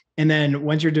starting. And then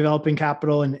once you're developing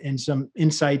capital and some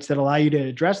insights that allow you to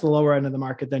address the lower end of the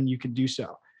market, then you can do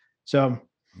so. So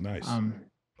nice.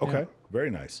 Okay. Very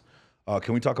nice.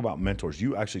 Can we talk about mentors?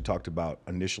 You actually talked about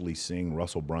initially seeing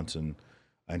Russell Brunson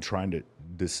and trying to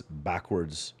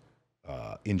backwards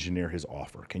engineer his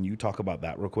offer. Can you talk about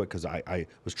that real quick? Because I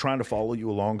was trying to follow you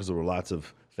along because there were lots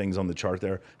of things on the chart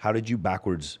there. How did you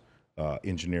backwards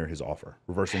engineer his offer,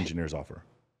 reverse engineer his offer?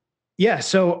 Yeah.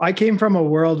 So I came from a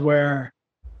world where,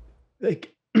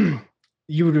 like,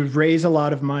 you would raise a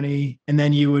lot of money, and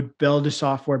then you would build a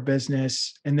software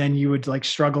business, and then you would like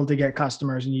struggle to get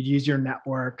customers, and you'd use your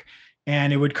network,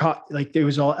 and it would cost, like, it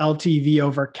was all LTV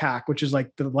over CAC, which is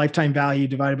like the lifetime value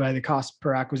divided by the cost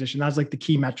per acquisition. That's like the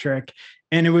key metric.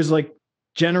 And it was like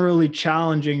generally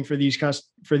challenging for these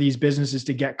businesses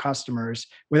to get customers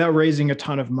without raising a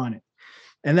ton of money.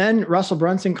 And then Russell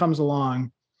Brunson comes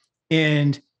along,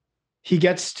 and he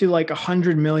gets to like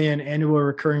 100 million annual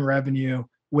recurring revenue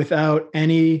without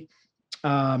any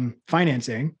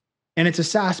financing. And it's a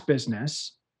SaaS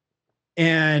business,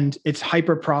 and it's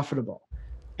hyper profitable.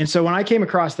 And so when I came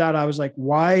across that, I was like,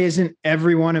 why isn't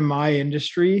everyone in my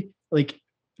industry like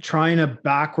trying to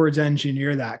backwards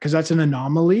engineer that? Because that's an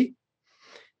anomaly.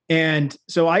 And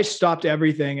so I stopped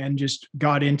everything and just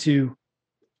got into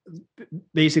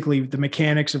basically the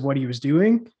mechanics of what he was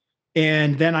doing.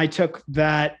 And then I took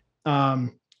that,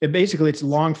 it's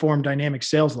long form dynamic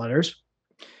sales letters.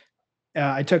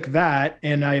 I took that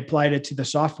and I applied it to the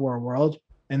software world,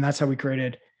 and that's how we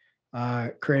created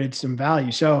some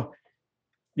value. So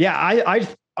yeah, I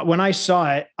when I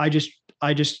saw it, I just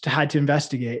I just had to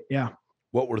investigate. Yeah.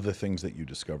 What were the things that you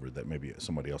discovered that maybe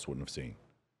somebody else wouldn't have seen?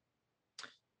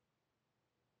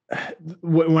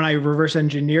 When I reverse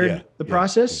engineered the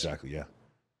process. Exactly. Yeah.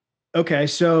 Okay.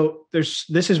 So this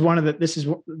is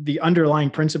the underlying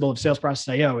principle of sales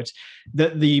process IO. It's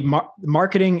the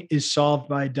marketing is solved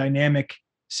by dynamic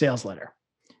sales letter.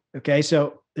 Okay.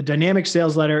 So the dynamic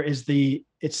sales letter is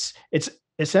it's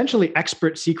essentially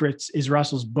Expert Secrets is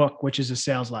Russell's book, which is a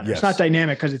sales letter. Yes. It's not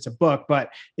dynamic because it's a book, but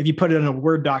if you put it in a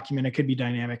Word document, it could be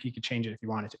dynamic. You could change it if you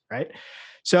wanted to, right?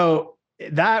 So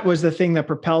that was the thing that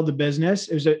propelled the business.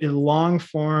 It was a long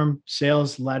form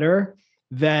sales letter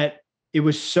that it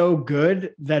was so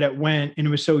good that it went, and it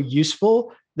was so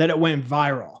useful that it went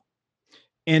viral.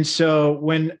 And so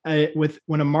when a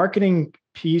marketing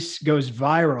piece goes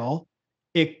viral,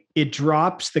 it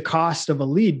drops the cost of a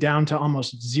lead down to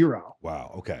almost zero.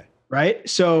 Wow. Okay. Right.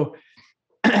 So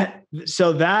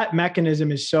that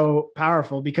mechanism is so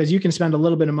powerful because you can spend a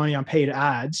little bit of money on paid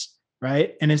ads,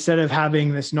 right? And instead of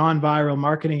having this non-viral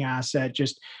marketing asset,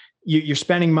 just you're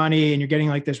spending money and you're getting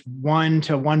like this 1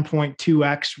 to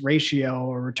 1.2x ratio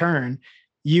or return,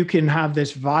 you can have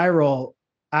this viral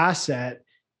asset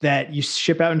that you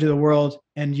ship out into the world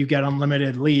and you get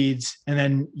unlimited leads, and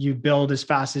then you build as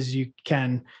fast as you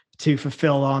can to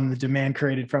fulfill on the demand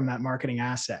created from that marketing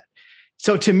asset.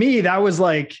 So to me, that was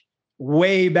like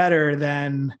way better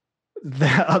than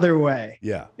the other way.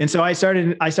 Yeah. And so I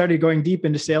started going deep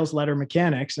into sales letter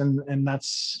mechanics, and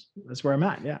that's where I'm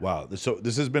at. Yeah. Wow. So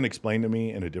this has been explained to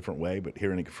me in a different way, but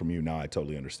hearing it from you now, I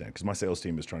totally understand, because my sales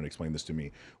team is trying to explain this to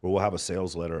me, where we'll have a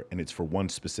sales letter and it's for one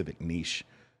specific niche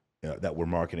that we're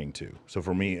marketing to. So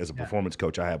for me as a performance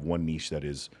coach, I have one niche that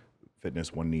is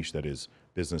fitness, one niche that is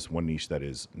business, one niche that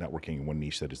is networking, and one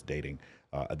niche that is dating.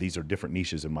 These are different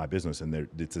niches in my business, and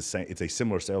it's a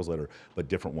similar sales letter, but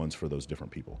different ones for those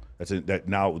different people. That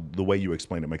now the way you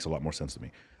explain it makes a lot more sense to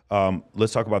me.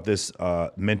 Let's talk about this.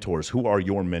 Mentors. Who are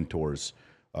your mentors?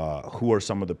 Who are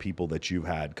some of the people that you've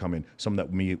had come in? Some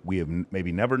that we have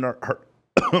maybe never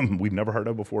heard, we've never heard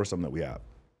of before. Some that we have.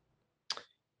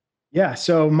 Yeah.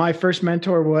 So my first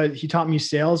mentor he taught me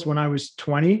sales when I was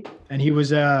 20, and he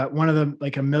was one of them,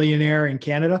 like a millionaire in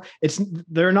Canada.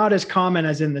 They're not as common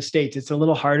as in the States. It's a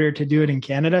little harder to do it in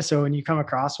Canada. So when you come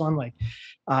across one, like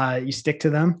you stick to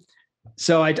them.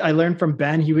 So I learned from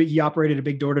Ben. He operated a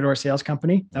big door-to-door sales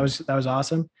company. That was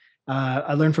awesome.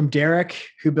 I learned from Derek,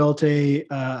 who built a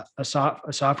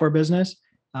software business.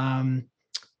 I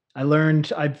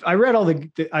read all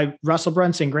Russell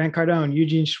Brunson, Grant Cardone,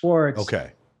 Eugene Schwartz.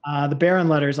 Okay. The Barron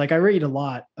letters. Like I read a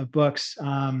lot of books,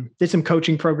 did some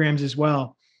coaching programs as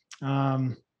well.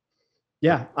 I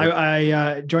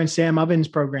joined Sam Ovens'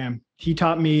 program. He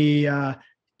taught me,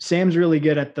 Sam's really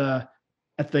good at the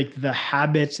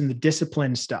habits and the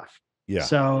discipline stuff. Yeah.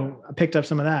 So I picked up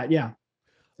some of that. Yeah.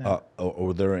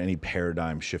 Were there any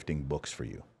paradigm shifting books for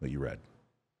you that you read?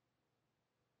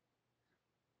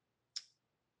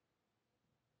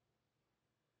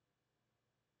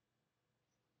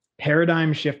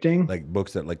 Paradigm shifting, like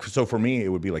books that so for me it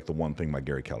would be like The One Thing by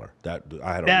Gary Keller. That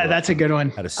I had that's a good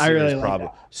one. Had a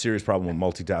serious problem with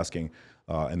multitasking,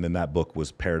 and then that book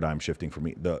was paradigm shifting for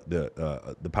me.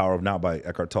 The Power of Now by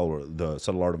Eckhart Tolle, The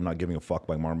Subtle Art of Not Giving a Fuck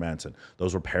by Mark Manson.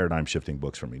 Those were paradigm shifting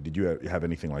books for me. Did you have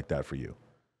anything like that for you?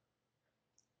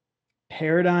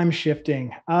 Paradigm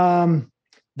shifting.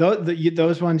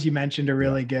 Those ones you mentioned are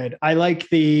really good. I like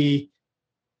the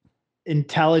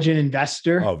Intelligent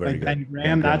Investor by Ben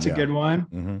Graham. That's a good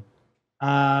one.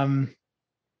 Mm-hmm.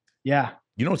 Yeah.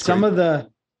 You know what's some of the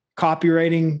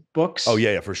copywriting books. Oh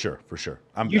yeah, for sure.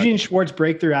 Eugene Schwartz,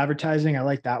 Breakthrough Advertising. I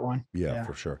like that one. Yeah.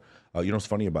 For sure. You know what's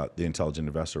funny about The Intelligent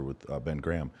Investor with Ben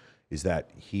Graham is that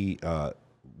he,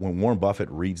 when Warren Buffett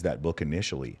reads that book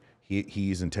initially,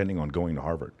 he's intending on going to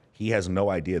Harvard. He has no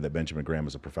idea that Benjamin Graham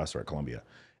is a professor at Columbia.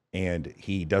 And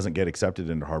he doesn't get accepted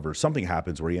into Harvard. Something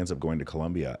happens where he ends up going to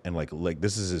Columbia, and like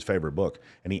this is his favorite book,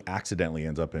 and he accidentally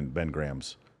ends up in Ben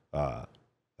Graham's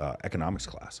economics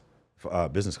class,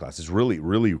 business class. It's really,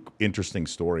 really interesting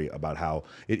story about how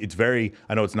it's very.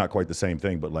 I know it's not quite the same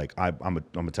thing, but like I'm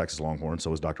a Texas Longhorn,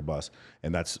 so is Dr. Buss,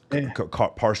 and that's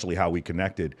partially how we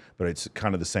connected. But it's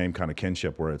kind of the same kind of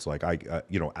kinship where it's like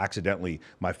accidentally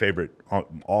my favorite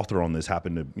author on this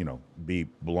happened to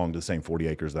belong to the same 40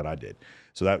 acres that I did.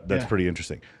 So that's pretty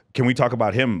interesting. Can we talk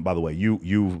about him, by the way?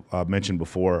 You mentioned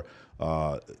before,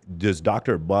 does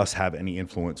Dr. Buss have any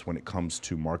influence when it comes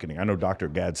to marketing? I know Dr.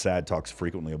 Gad Saad talks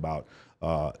frequently about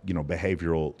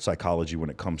behavioral psychology when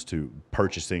it comes to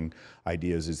purchasing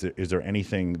ideas. Is there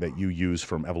anything that you use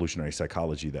from evolutionary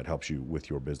psychology that helps you with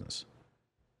your business?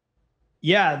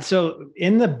 Yeah. So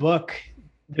in the book,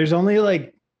 there's only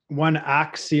like one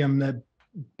axiom that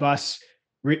Buss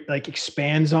like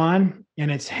expands on, and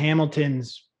it's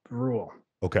Hamilton's rule.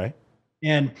 Okay.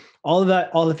 And all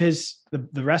of his,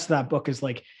 the rest of that book is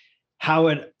like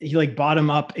how he like bottom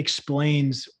up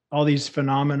explains all these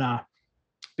phenomena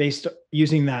based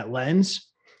using that lens.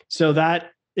 So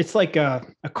that it's like a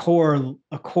core,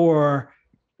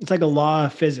 it's like a law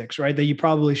of physics, right? That you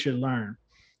probably should learn.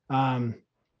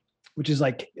 Which is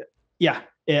like, yeah,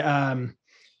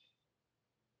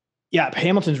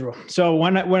 Hamilton's rule. So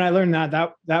when I learned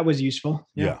that was useful.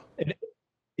 Yeah.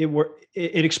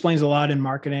 It explains a lot in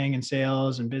marketing and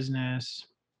sales and business.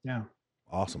 Yeah.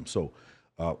 Awesome. So,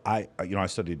 I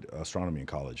studied astronomy in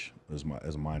college as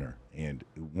a minor, and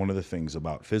one of the things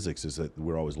about physics is that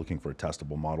we're always looking for a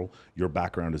testable model. Your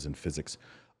background is in physics.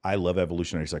 I love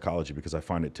evolutionary psychology because I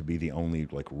find it to be the only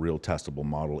like real testable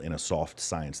model in a soft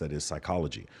science that is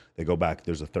psychology. They go back,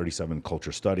 there's a 37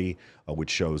 culture study,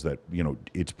 which shows that,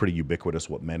 it's pretty ubiquitous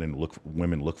what men and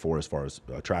women look for as far as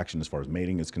attraction, as far as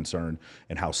mating is concerned,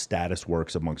 and how status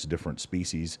works amongst different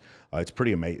species. It's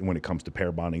pretty amazing when it comes to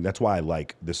pair bonding. That's why I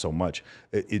like this so much.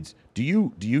 Do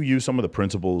you use some of the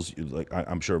principles, like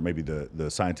I'm sure maybe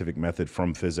the scientific method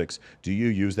from physics? Do you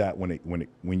use that when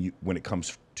it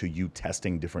comes to you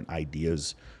testing different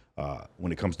ideas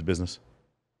when it comes to business?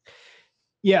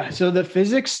 Yeah. So the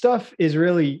physics stuff is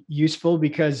really useful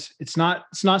because it's not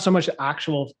so much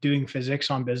actual doing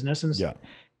physics on business and stuff.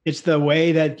 It's the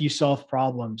way that you solve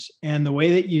problems, and the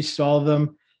way that you solve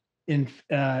them in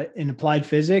applied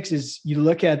physics is you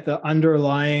look at the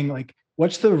underlying, like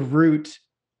what's the root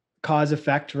cause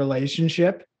effect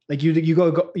relationship. Like you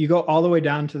go all the way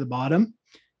down to the bottom,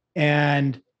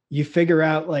 and you figure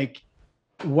out like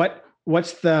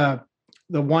what's the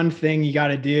one thing you got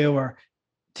to do or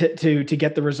to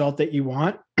get the result that you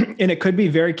want. And it could be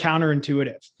very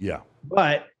counterintuitive. Yeah.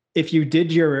 But if you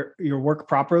did your work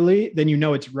properly, then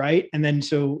it's right. And then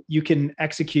so you can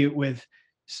execute with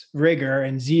rigor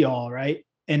and zeal, right?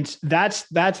 And that's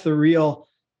the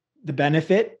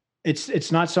benefit.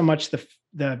 It's not so much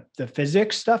the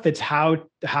physics stuff, it's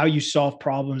how you solve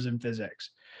problems in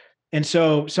physics. And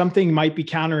so something might be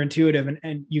counterintuitive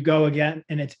and you go again,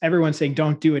 and it's everyone saying,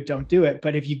 don't do it.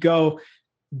 But if you go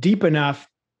deep enough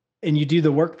and you do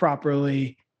the work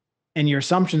properly and your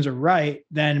assumptions are right,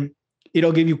 then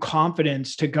it'll give you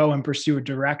confidence to go and pursue a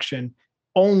direction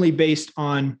only based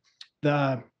on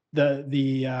the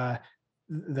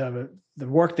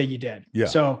work that you did. Yeah.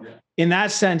 So in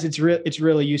that sense, it's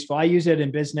really useful. I use it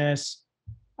in business.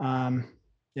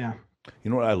 Yeah.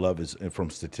 You know what I love is from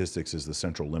statistics is the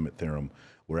central limit theorem,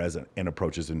 whereas n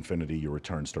approaches infinity, your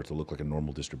returns start to look like a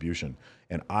normal distribution.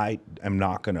 And I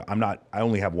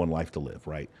only have one life to live,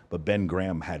 right? But Ben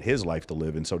Graham had his life to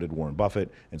live, and so did Warren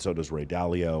Buffett, and so does Ray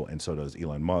Dalio, and so does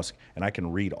Elon Musk. And I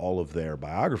can read all of their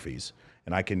biographies,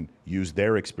 and I can use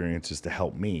their experiences to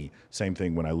help me. Same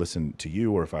thing when I listen to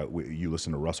you, or if you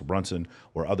listen to Russell Brunson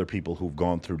or other people who've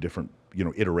gone through different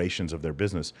iterations of their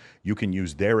business. You can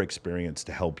use their experience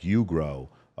to help you grow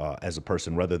as a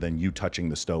person, rather than you touching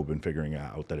the stove and figuring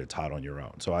out that it's hot on your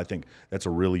own. So I think that's a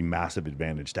really massive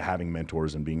advantage to having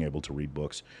mentors and being able to read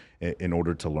books in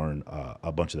order to learn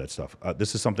a bunch of that stuff.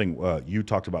 This is something you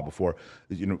talked about before.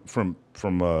 From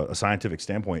a scientific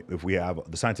standpoint, if we have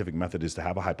the scientific method is to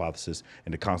have a hypothesis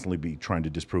and to constantly be trying to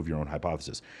disprove your own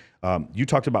hypothesis. You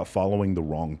talked about following the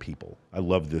wrong people. I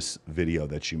love this video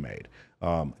that you made.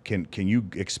 Can you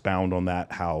expound on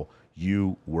that? How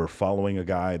you were following a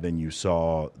guy, then you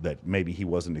saw that maybe he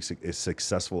wasn't as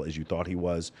successful as you thought he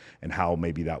was, and how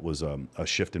maybe that was a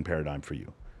shift in paradigm for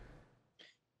you.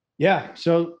 Yeah.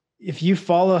 So if you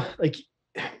follow, if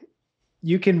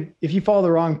you follow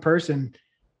the wrong person,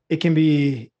 it can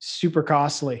be super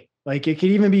costly. Like it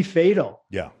could even be fatal.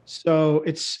 Yeah. So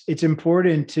it's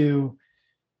important to,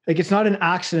 it's not an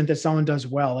accident that someone does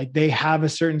well. Like they have a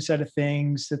certain set of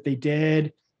things that they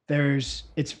did.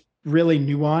 It's really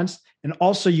nuanced. And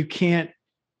also you can't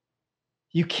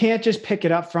just pick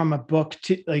it up from a book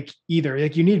to either.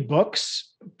 Like you need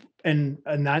books and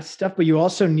that stuff, but you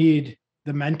also need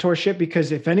the mentorship,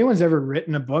 because if anyone's ever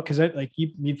written a book, is it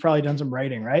you've probably done some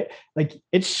writing, right? Like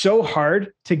it's so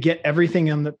hard to get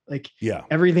everything on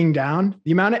everything down.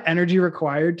 The amount of energy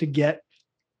required to get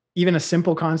even a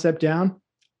simple concept down,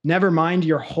 never mind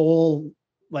your whole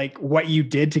what you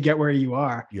did to get where you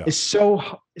are, is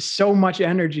so much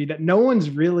energy that no one's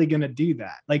really going to do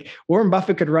that. Like Warren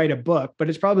Buffett could write a book, but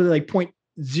it's probably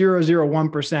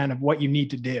 0.001% of what you need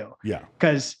to do. Yeah.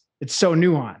 Because it's so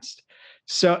nuanced.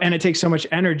 So, and it takes so much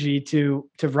energy to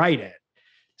write it.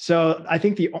 So I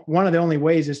think one of the only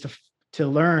ways is to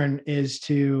learn is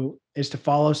to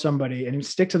follow somebody and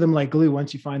stick to them like glue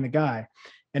once you find the guy.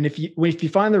 And if you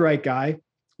find the right guy,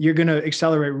 you're going to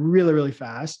accelerate really, really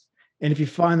fast. And if you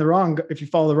follow the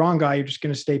wrong guy, you're just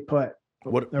going to stay put,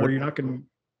 or you're not going to.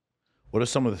 What are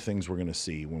some of the things we're going to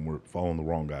see when we're following the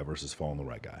wrong guy versus following the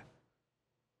right guy?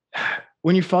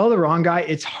 When you follow the wrong guy,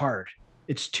 it's hard.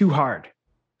 It's too hard,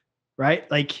 right?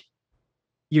 Like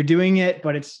you're doing it,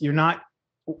 but you're not.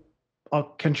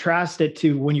 I'll contrast it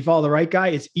to when you follow the right guy,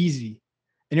 it's easy.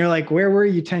 And you're like, where were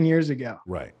you 10 years ago?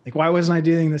 Right. Like, why wasn't I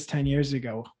doing this 10 years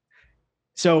ago?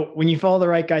 So when you follow the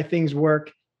right guy, things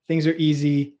work, things are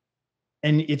easy,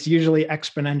 and it's usually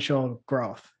exponential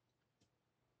growth.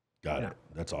 Got it.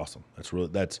 That's awesome. That's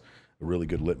a really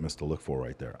good litmus to look for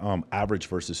right there. Average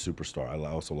versus superstar. I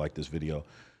also like this video.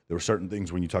 There were certain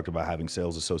things when you talked about having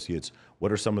sales associates.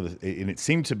 What are some of the, and it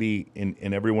seemed to be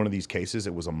in every one of these cases,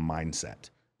 it was a mindset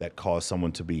that caused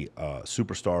someone to be a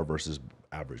superstar versus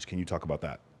average. Can you talk about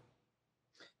that?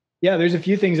 Yeah, there's a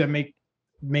few things that make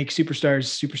superstars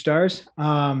superstars.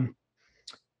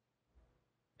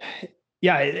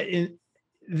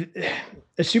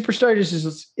 A superstar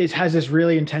just has this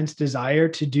really intense desire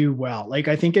to do well. Like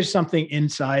I think there's something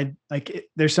inside,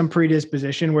 there's some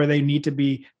predisposition where they need to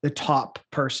be the top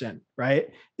person, right?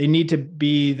 They need to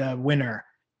be the winner,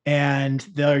 and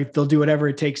they'll do whatever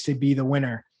it takes to be the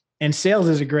winner. And sales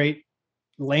is a great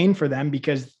lane for them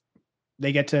because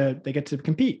they get to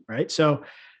compete, right? So,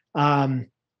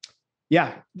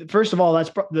 first of all, that's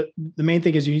the main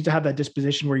thing is you need to have that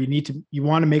disposition where you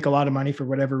want to make a lot of money for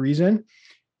whatever reason.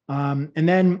 And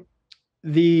then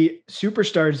the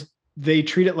superstars, they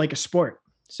treat it like a sport.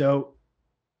 So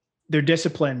they're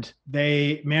disciplined.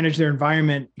 They manage their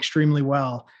environment extremely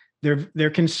well. They're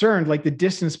concerned, like the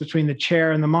distance between the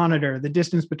chair and the monitor, the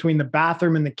distance between the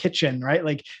bathroom and the kitchen, right?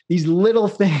 Like these little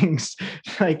things,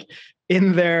 like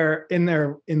in their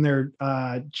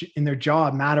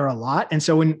job matter a lot. And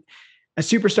so when a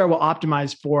superstar will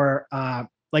optimize for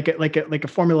like a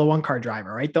Formula One car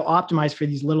driver, right? They'll optimize for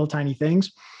these little tiny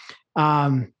things.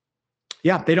 They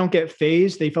don't get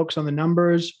phased. They focus on the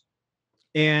numbers,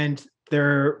 and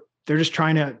they're just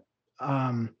trying to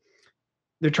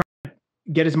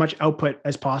get as much output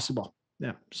as possible.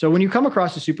 Yeah. So when you come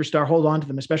across a superstar, hold on to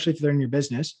them, especially if they're in your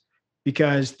business,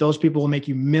 because those people will make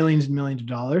you millions and millions of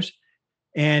dollars.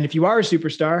 And if you are a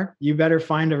superstar, you better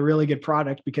find a really good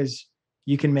product because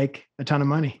you can make a ton of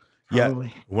money.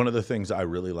 Probably. Yeah. One of the things I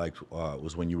really liked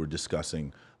was when you were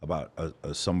discussing about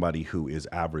somebody who is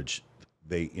average,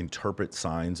 they interpret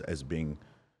signs as being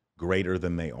greater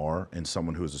than they are, and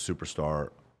someone who is a superstar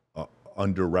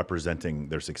underrepresenting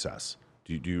their success.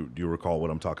 Do you recall what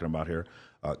I'm talking about here?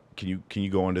 Can you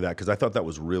go into that? Because I thought that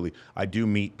was really, I do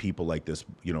meet people like this,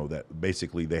 that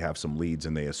basically they have some leads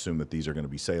and they assume that these are going to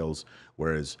be sales.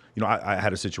 Whereas, I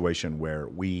had a situation where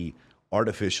we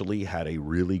artificially had a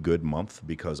really good month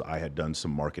because I had done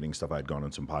some marketing stuff. I had gone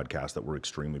on some podcasts that were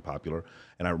extremely popular.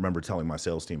 And I remember telling my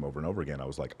sales team over and over again, I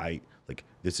was like,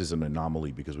 this is an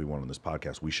anomaly because we went on this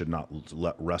podcast. We should not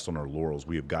rest on our laurels.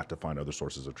 We have got to find other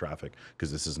sources of traffic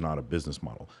because this is not a business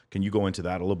model. Can you go into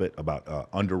that a little bit about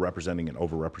underrepresenting and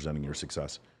overrepresenting your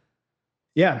success?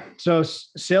 Yeah. So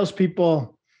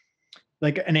salespeople,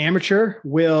 like an amateur,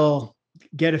 will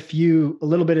get a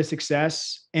little bit of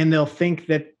success and they'll think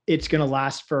that it's going to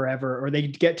last forever, or they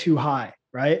get too high.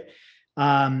 Right.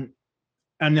 And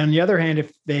on the other hand,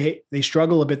 if they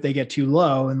struggle a bit, they get too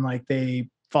low and like they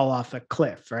fall off a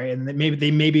cliff. Right. And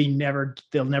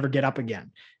they'll never get up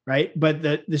again. Right. But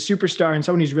the superstar and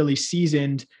someone who's really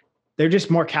seasoned, they're just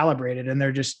more calibrated, and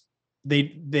they're just,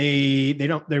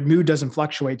 their mood doesn't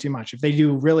fluctuate too much. If they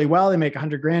do really well, they make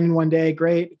 100 grand in one day.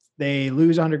 Great. If they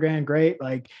lose 100 grand. Great.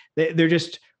 Like they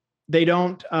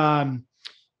don't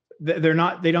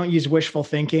use wishful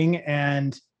thinking,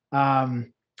 and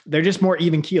they're just more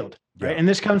even keeled. Right. Yeah. And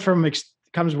this comes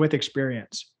with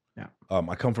experience. Yeah.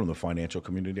 I come from the financial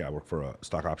community. I work for a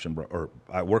stock option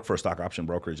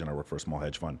brokerage, and I work for a small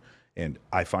hedge fund. And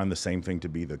I find the same thing to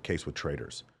be the case with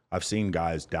traders. I've seen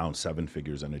guys down 7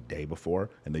 figures in a day before,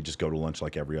 and they just go to lunch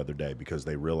like every other day because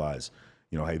they realize,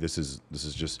 hey, this is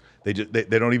just, they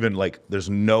don't even there's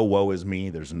no woe is me.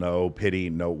 There's no pity,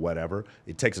 no whatever.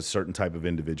 It takes a certain type of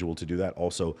individual to do that.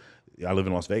 Also, I live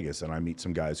in Las Vegas, and I meet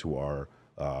some guys who are,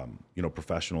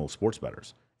 professional sports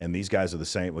bettors. And these guys are the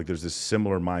same. Like there's this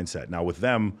similar mindset. Now with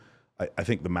them, I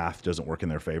think the math doesn't work in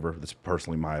their favor. That's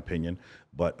personally my opinion.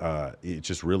 But it's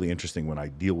just really interesting when I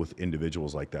deal with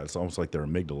individuals like that. It's almost like their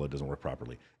amygdala doesn't work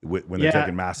properly when they're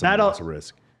taking massive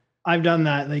risk. I've done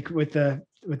that, like with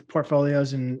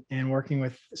portfolios and working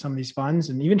with some of these funds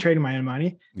and even trading my own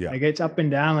money. Yeah. Like it's up and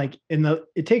down. Like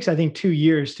it takes, I think, 2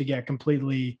 years to get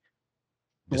completely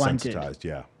blunted. Desensitized.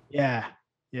 Yeah. Yeah.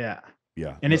 Yeah.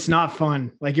 Yeah. And it's not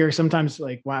fun. Like you're sometimes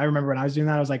like, well, I remember when I was doing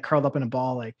that, I was like curled up in a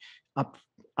ball, like up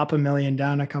a million,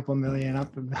 down a couple million,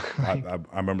 up. I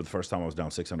remember the first time I was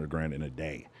down 600 grand in a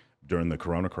day during the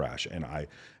Corona crash. And I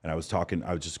was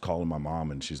just calling my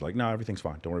mom, and she's like, no, everything's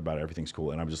fine. Don't worry about it. Everything's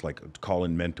cool. And I'm just like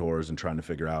calling mentors and trying to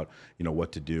figure out,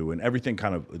 what to do. And everything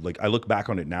kind of like, I look back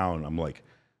on it now and I'm like,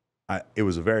 it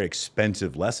was a very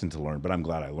expensive lesson to learn, but I'm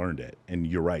glad I learned it. And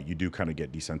you're right. You do kind of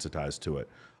get desensitized to it.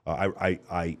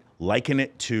 I liken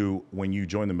it to when you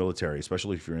join the military,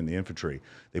 especially if you're in the infantry.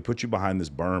 They put you behind this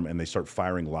berm and they start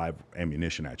firing live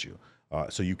ammunition at you.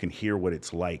 So you can hear what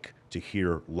it's like to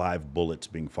hear live bullets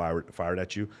being fired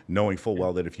at you, knowing full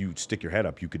well that if you stick your head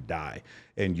up, you could die.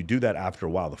 And you do that after a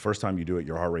while. The first time you do it,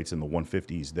 your heart rate's in the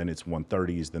 150s, then it's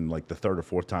 130s, then like the third or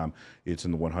fourth time, it's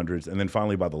in the 100s. And then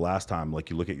finally by the last time, like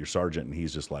you look at your sergeant and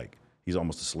he's just like, he's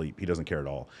almost asleep. He doesn't care at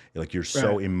all. Like you're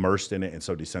so immersed in it and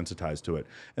so desensitized to it.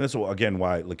 And that's again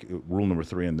why like rule number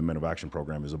 3 in the Men of Action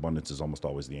program is abundance is almost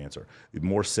always the answer.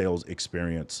 More sales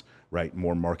experience, right?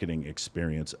 More marketing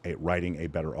experience, writing a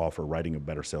better offer, writing a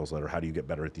better sales letter. How do you get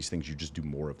better at these things? You just do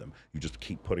more of them. You just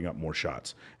keep putting up more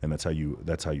shots, and that's how you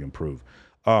improve.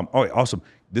 All right, awesome.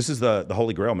 This is the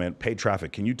holy grail, man. Paid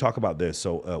traffic. Can you talk about this?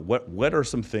 So what are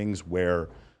some things where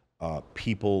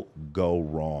people go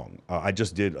wrong? I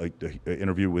just did an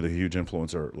interview with a huge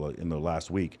influencer in the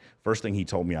last week. First thing he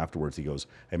told me afterwards, he goes,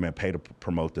 hey man, pay to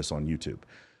promote this on YouTube.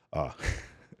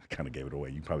 Kind of gave it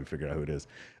away. You probably figured out who it is.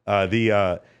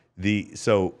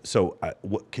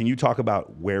 Can you talk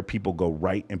about where people go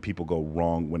right and people go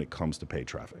wrong when it comes to paid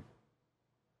traffic?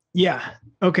 Yeah.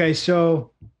 Okay.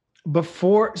 So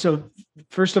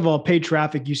first of all, paid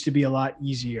traffic used to be a lot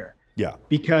easier. Yeah.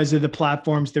 Because of the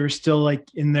platforms, they were still like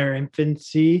in their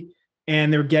infancy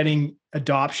and they're getting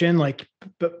adoption.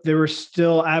 But there were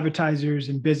still advertisers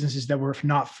and businesses that were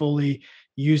not fully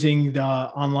using the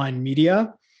online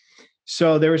media.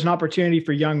 So there was an opportunity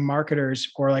for young marketers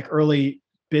or like early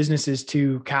businesses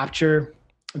to capture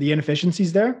the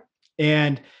inefficiencies there.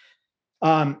 And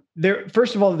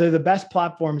first of all, they're the best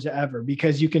platforms ever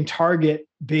because you can target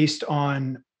based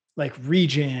on like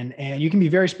region, and you can be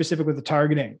very specific with the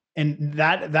targeting. And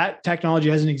that technology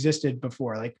hasn't existed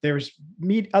before. Like there's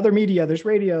other media, there's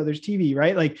radio, there's TV,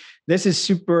 right? Like this is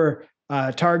super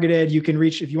targeted. You can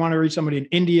reach, if you want to reach somebody in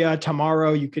India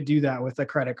tomorrow, you could do that with a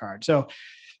credit card. So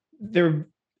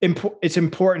it's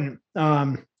important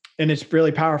and it's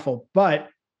really powerful. But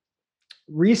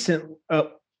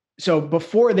so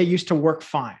before they used to work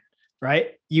fine,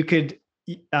 right? You could,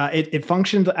 it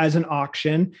functioned as an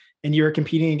auction, and you're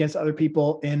competing against other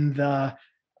people in the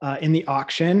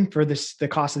auction for the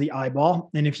cost of the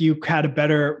eyeball. And if you had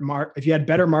better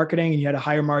marketing and you had a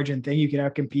higher margin thing, you could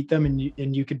outcompete them,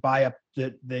 and you could buy up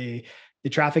the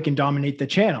traffic and dominate the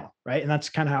channel, right? And that's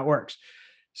kind of how it works.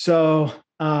 So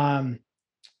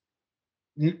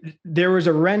there was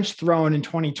a wrench thrown in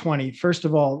 2020. First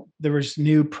of all, there was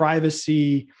new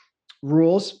privacy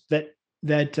rules that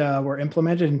were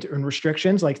implemented and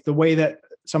restrictions, like the way that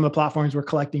some of the platforms were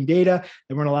collecting data.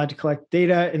 They weren't allowed to collect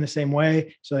data in the same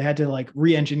way. So they had to like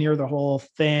re-engineer the whole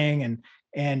thing.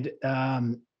 And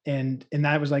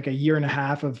that was like a year and a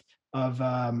half of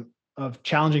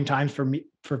challenging times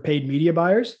for paid media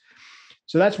buyers.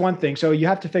 So that's one thing. So you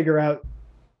have to figure out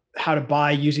how to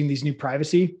buy using these new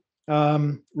privacy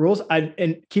rules.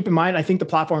 And keep in mind, I think the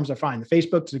platforms are fine. The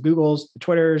Facebooks, the Googles, the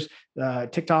Twitters, the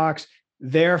TikToks,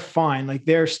 they're fine. Like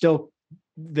they're still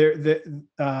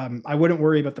I wouldn't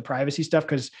worry about the privacy stuff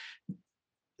because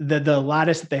the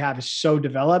lattice that they have is so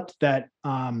developed that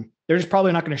they're just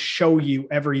probably not going to show you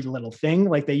every little thing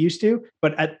like they used to.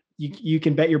 But you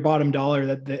can bet your bottom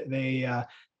dollar that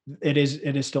it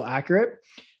is still accurate.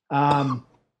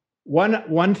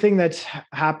 One thing that's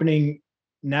happening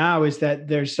now is that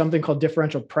there's something called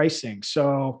differential pricing.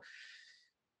 So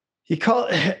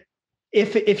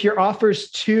if your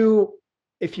offer's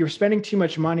if you're spending too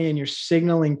much money and you're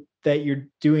signaling that you're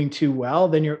doing too well,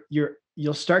 then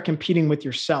you'll start competing with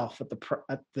yourself at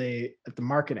the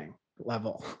marketing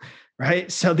level,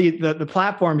 right? So the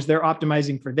platforms, they're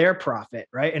optimizing for their profit,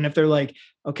 right? And if they're like,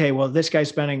 okay, well, this guy's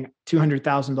spending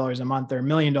 $200,000 a month or $1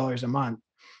 million a month,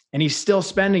 and he's still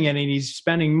spending it and he's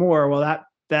spending more, well,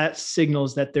 that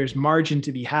signals that there's margin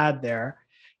to be had there,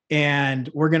 and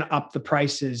we're going to up the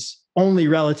prices only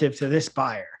relative to this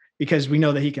buyer because we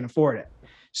know that he can afford it.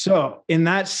 So in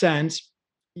that sense,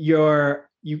 you're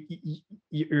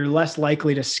less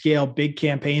likely to scale big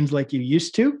campaigns like you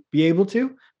used to be able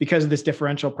to because of this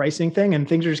differential pricing thing, and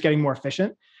things are just getting more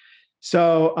efficient.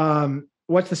 So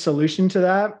what's the solution to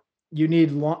that? You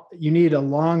need a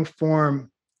long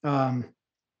form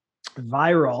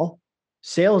viral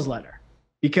sales letter,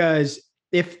 because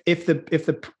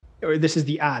or this is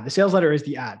the ad, the sales letter is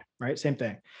the ad, right? Same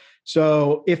thing.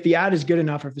 So if the ad is good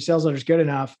enough, or if the sales letter is good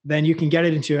enough, then you can get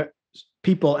it into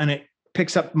people and it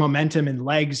picks up momentum and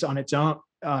legs on its own,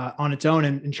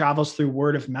 and travels through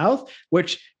word of mouth,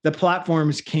 which the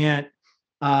platforms can't,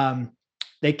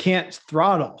 they can't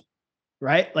throttle,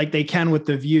 right? Like they can with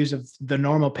the views of the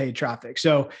normal paid traffic.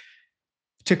 So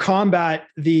to combat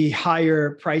the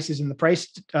higher prices and the price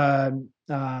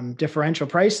differential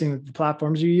pricing that the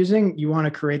platforms are using, you want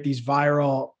to create these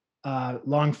viral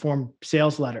long form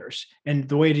sales letters. And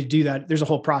the way to do that, there's a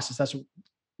whole process. That's what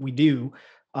we do.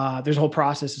 There's a whole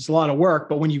process. It's a lot of work,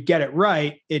 but when you get it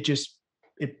right, it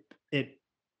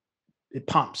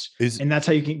pumps. And that's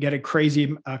how you can get a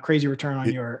crazy return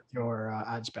on your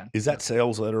ad spend. Is that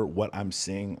sales letter what I'm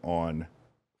seeing on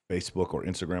Facebook or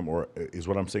Instagram, or is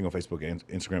what I'm seeing on Facebook and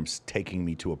Instagram taking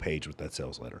me to a page with that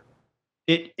sales letter?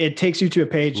 It takes you to a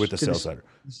page with the sales letter.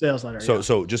 Sales letter.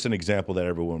 So just an example that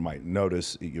everyone might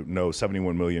notice.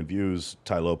 71 million views.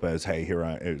 Ty Lopez. Hey, here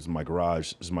is my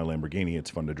garage. This is my Lamborghini. It's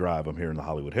fun to drive. I'm here in the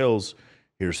Hollywood Hills.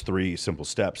 Here's 3 simple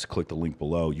steps. Click the link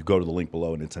below. You go to the link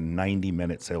below, and it's a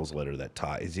 90-minute sales letter that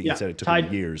Ty. He said it took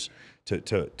him years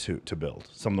to build,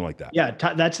 something like that. Yeah,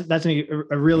 that's a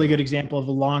really good example of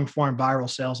a long form viral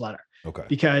sales letter. Okay.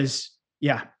 Because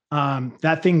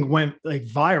that thing went like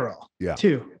viral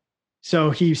too.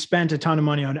 So he spent a ton of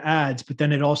money on ads, but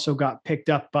then it also got picked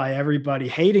up by everybody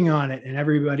hating on it and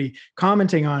everybody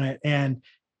commenting on it, and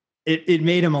it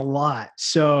made him a lot.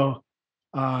 So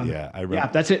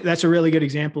that's a really good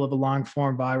example of a long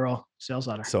form viral sales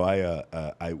letter. So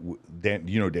Dan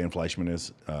Fleischman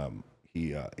is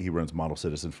he runs Model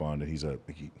Citizen Fund, and he's a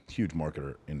huge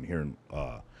marketer here in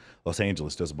Los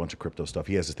Angeles. Does a bunch of crypto stuff.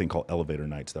 He has this thing called Elevator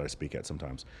Nights that I speak at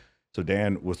sometimes. So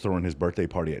Dan was throwing his birthday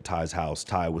party at Ty's house.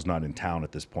 Ty was not in town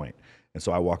at this point, and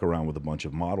so I walk around with a bunch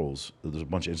of models. There's a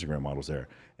bunch of Instagram models there,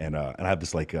 and I have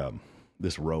this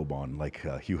this robe on, like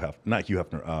not Hugh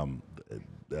Hefner,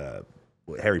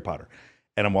 Harry Potter,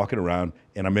 and I'm walking around,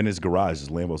 and I'm in his garage.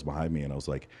 His Lambo's behind me, and I was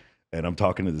like, and I'm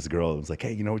talking to this girl. I was like,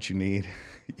 hey, you know what you need?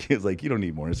 He was like, you don't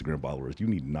need more Instagram followers. You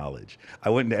need knowledge. I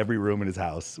went into every room in his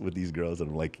house with these girls, and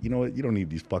I'm like, you know what? You don't need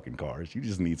these fucking cars. You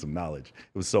just need some knowledge.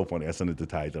 It was so funny. I sent it to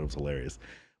Ty. I thought it was hilarious.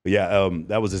 But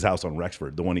that was his house on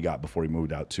Rexford, the one he got before he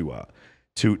moved out to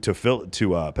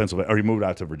Pennsylvania, or he moved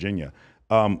out to Virginia.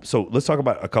 So let's talk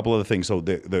about a couple other things. So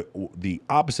the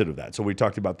opposite of that. So we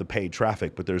talked about the paid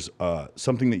traffic, but there's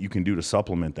something that you can do to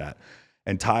supplement that.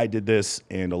 And Ty did this,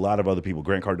 and a lot of other people.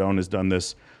 Grant Cardone has done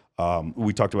this.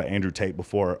 We talked about Andrew Tate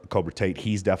before, Cobra Tate.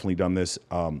 He's definitely done this.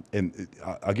 And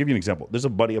I'll give you an example. There's a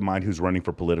buddy of mine who's running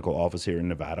for political office here in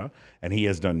Nevada, and he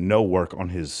has done no work on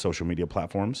his social media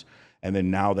platforms. And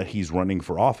then now that he's running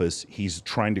for office, he's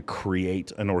trying to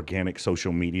create an organic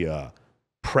social media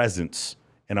presence.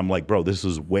 And I'm like, bro, this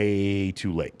is way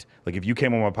too late. Like, if you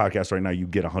came on my podcast right now,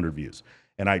 you'd get 100 views.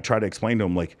 And I try to explain to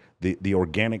him, like, the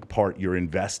organic part, you're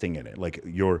investing in it. Like,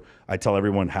 I tell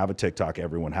everyone, have a TikTok,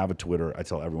 everyone have a Twitter. I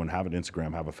tell everyone, have an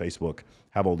Instagram, have a Facebook,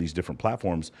 have all these different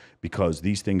platforms, because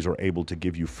these things are able to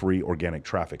give you free organic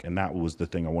traffic. And that was the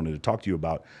thing I wanted to talk to you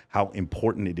about, how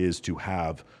important it is to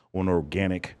have an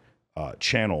organic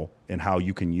channel, and how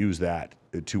you can use that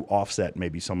to offset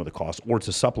maybe some of the costs or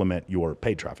to supplement your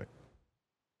paid traffic.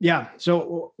 Yeah.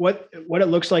 So what it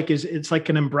looks like is it's like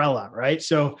an umbrella, right?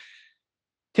 So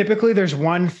typically there's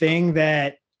one thing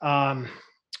that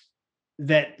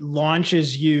that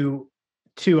launches you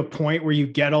to a point where you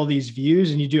get all these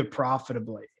views and you do it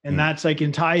profitably. And that's like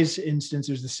in Ty's instance,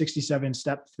 there's the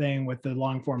 67-step thing with the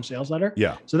long form sales letter.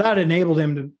 Yeah. So that enabled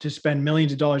him to spend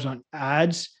millions of dollars on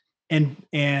ads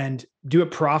and do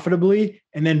it profitably,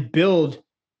 and then build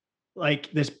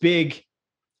like this big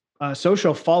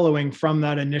social following from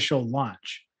that initial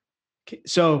launch.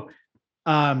 So,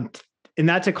 and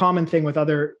that's a common thing with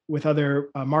other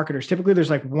marketers. Typically, there's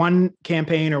like one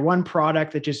campaign or one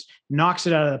product that just knocks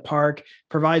it out of the park,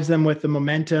 provides them with the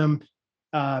momentum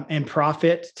and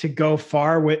profit to go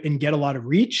far with and get a lot of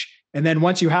reach. And then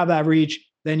once you have that reach,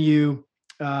 then you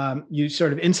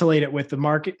sort of insulate it with the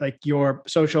market, like your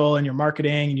social and your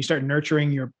marketing, and you start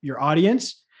nurturing your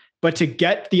audience. But to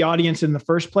get the audience in the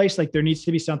first place, like there needs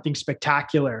to be something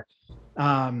spectacular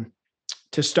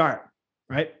to start,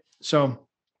 right? So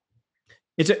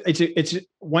it's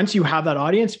once you have that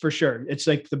audience, for sure, it's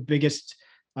like the biggest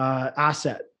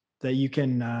asset that you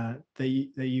can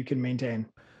maintain.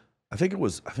 I think it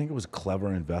was a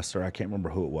Clever Investor. I can't remember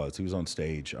who it was. He was on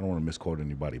stage. I don't want to misquote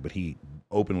anybody, but he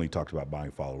openly talked about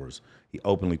buying followers. He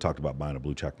openly talked about buying a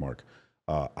blue check mark.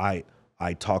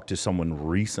 I talked to someone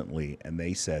recently, and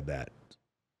they said that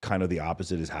kind of the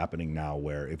opposite is happening now,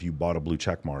 where if you bought a blue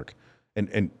check mark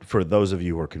And for those of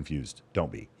you who are confused,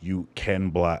 don't be. You can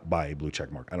buy a blue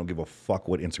check mark. I don't give a fuck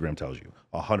what Instagram tells you.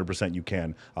 100% you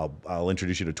can. I'll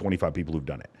introduce you to 25 people who've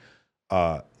done it.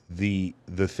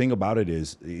 The thing about it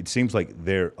is, it seems like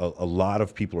a lot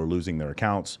of people are losing their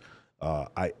accounts.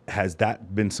 Has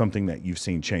that been something that you've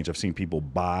seen change? I've seen people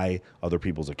buy other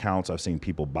people's accounts. I've seen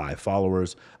people buy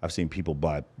followers. I've seen people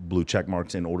buy blue check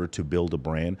marks in order to build a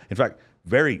brand. In fact,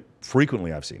 very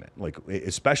frequently I've seen it, like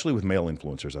especially with male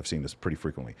influencers. I've seen this pretty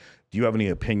frequently. Do you have any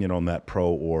opinion on that, pro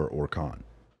or con?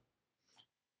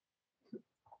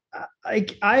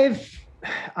 I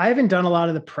haven't done a lot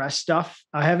of the press stuff.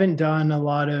 I haven't done a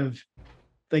lot of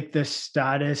like the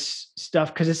status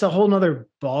stuff because it's a whole nother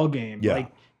ball game. Yeah.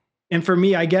 Like, and for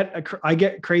me, I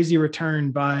get crazy return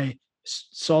by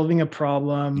solving a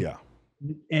problem. Yeah.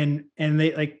 And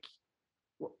they like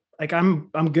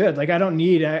I'm good. Like I don't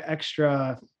need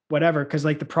extra whatever, because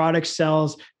like the product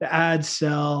sells, the ads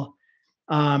sell.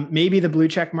 Maybe the blue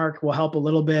check mark will help a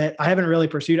little bit. I haven't really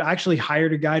pursued it. I actually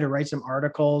hired a guy to write some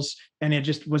articles, and it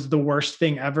just was the worst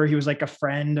thing ever. He was like a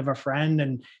friend of a friend,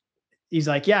 and he's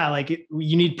like, yeah, like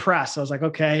you need press. I was like,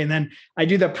 okay. And then I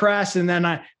do the press, and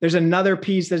then there's another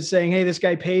piece that's saying, hey, this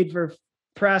guy paid for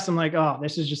press. I'm like, oh,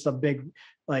 this is just a big,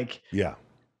 like, yeah,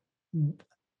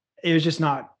 it was just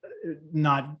not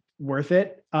worth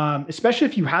it. Especially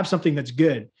if you have something that's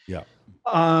good. Yeah.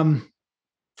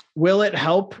 Will it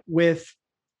help with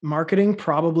marketing?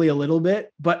 Probably a little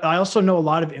bit, but I also know a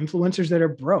lot of influencers that are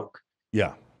broke.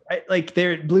 Yeah. Right? Like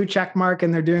they're blue check mark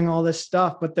and they're doing all this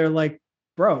stuff, but they're like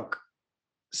broke.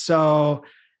 So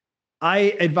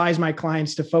I advise my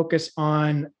clients to focus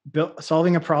on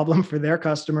solving a problem for their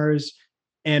customers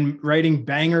and writing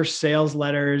banger sales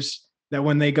letters that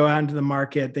when they go out into the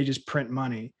market, they just print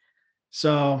money.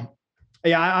 So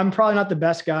yeah, I'm probably not the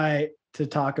best guy to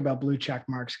talk about blue check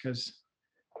marks because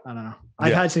I don't know.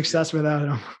 I've had success without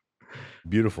them.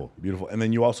 Beautiful, beautiful. And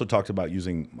then you also talked about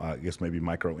using, I guess maybe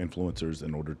micro influencers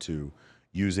in order to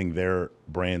using their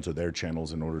brands or their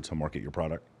channels in order to market your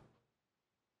product.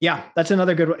 Yeah, that's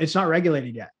another good one. It's not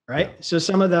regulated yet, right? Yeah. So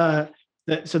some of the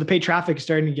paid traffic is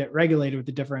starting to get regulated with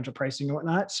the differential pricing and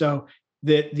whatnot. So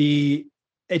there's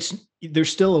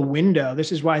still a window.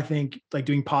 This is why I think like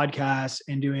doing podcasts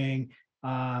and doing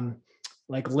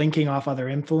like linking off other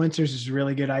influencers is a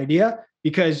really good idea,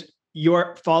 because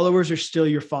your followers are still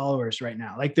your followers right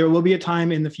now. Like there will be a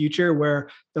time in the future where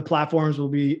the platforms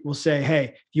will say, hey,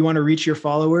 if you want to reach your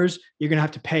followers, you're going to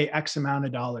have to pay X amount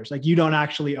of dollars. Like you don't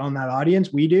actually own that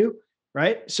audience. We do.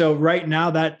 Right. So right now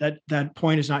that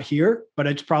point is not here, but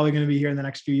it's probably going to be here in the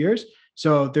next few years.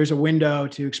 So there's a window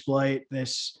to exploit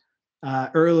this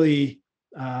early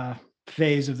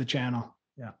phase of the channel.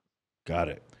 Yeah. Got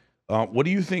it. What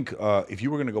do you think, if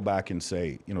you were going to go back and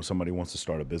say, somebody wants to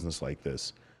start a business like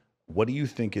this, what do you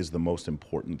think is the most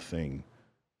important thing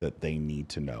that they need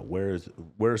to know? Where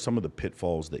are some of the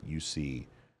pitfalls that you see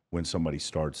when somebody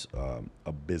starts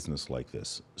a business like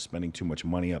this? Spending too much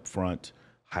money up front,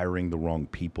 hiring the wrong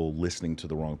people, listening to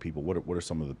the wrong people. What are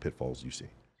some of the pitfalls you see?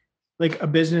 Like a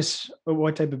business,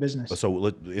 what type of business? So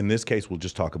in this case, we'll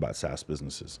just talk about SaaS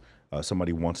businesses.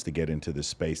 Somebody wants to get into this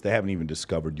space. They haven't even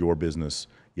discovered your business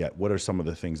yet. What are some of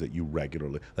the things that you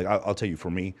regularly, like I'll tell you, for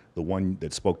me, the one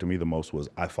that spoke to me the most was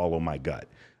I follow my gut.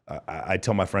 I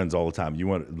tell my friends all the time, you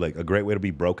want, like, a great way to be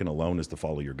broken alone is to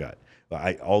follow your gut.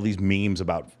 All these memes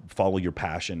about follow your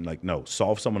passion, like, no,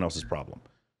 solve someone else's problem.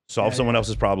 Solve someone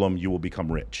else's problem, you will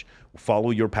become rich.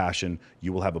 Follow your passion,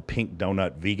 you will have a pink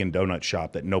donut, vegan donut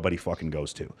shop that nobody fucking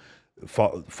goes to. You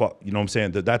know what I'm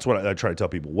saying? That's what I try to tell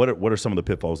people. What are some of the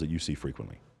pitfalls that you see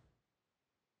frequently?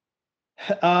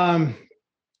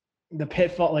 The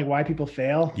pitfall, like why people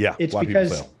fail? Yeah, it's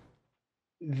because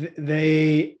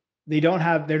they're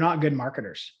not good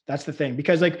marketers. That's the thing.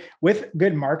 Because like with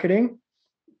good marketing,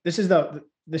 this is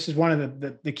one of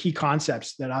the key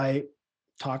concepts that I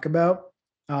talk about.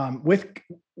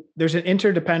 There's an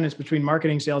interdependence between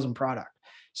marketing, sales, and product.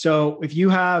 So if you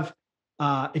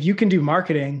can do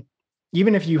marketing,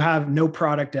 even if you have no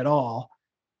product at all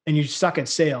and you suck at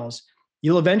sales,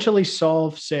 you'll eventually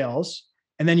solve sales,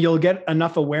 and then you'll get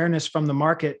enough awareness from the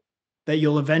market that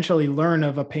you'll eventually learn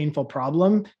of a painful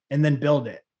problem and then build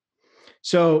it.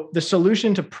 So the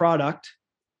solution to product,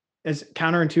 as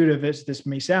counterintuitive as this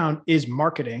may sound, is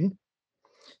marketing.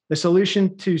 The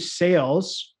solution to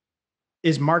sales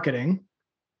is marketing.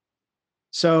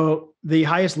 So the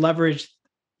highest leverage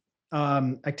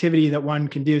activity that one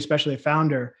can do, especially a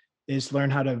founder, is learn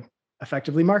how to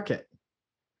effectively market.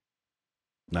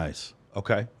 Nice.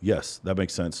 Okay. Yes, that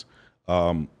makes sense.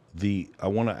 I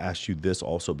want to ask you this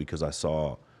also, because I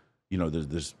saw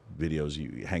there's videos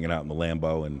you hanging out in the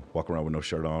Lambo and walking around with no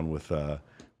shirt on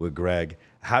with Greg.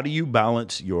 How do you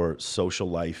balance your social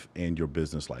life and your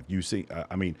business life? You see,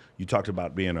 I mean, you talked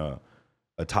about being a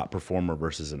top performer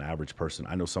versus an average person.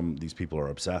 I know some of these people are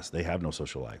obsessed. They have no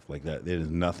social life like that. It is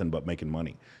nothing but making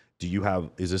money.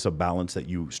 Is this a balance that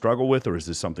you struggle with, or is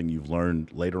this something you've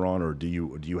learned later on, or do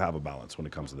you have a balance when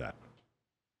it comes to that?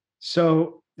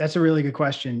 So that's a really good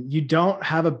question. You don't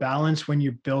have a balance when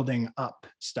you're building up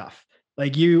stuff.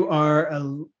 Like you're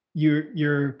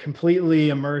completely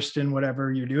immersed in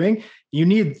whatever you're doing. You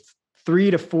need 3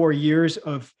 to 4 years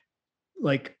of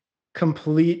like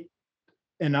complete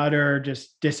and utter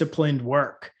just disciplined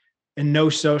work and no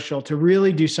social to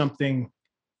really do something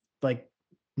like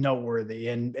noteworthy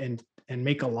and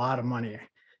make a lot of money.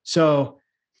 So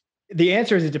the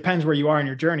answer is it depends where you are in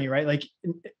your journey, right? Like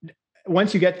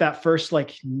once you get that first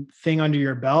like thing under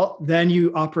your belt, then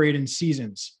you operate in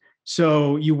seasons.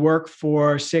 So you work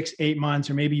for 6, 8 months,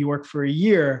 or maybe you work for a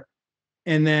year,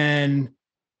 and then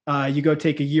you go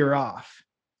take a year off,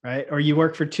 right? Or you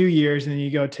work for 2 years and then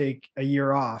you go take a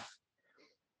year off.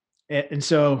 And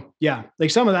so, yeah,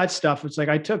 like some of that stuff, it's like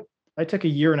I took a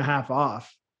year and a half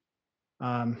off,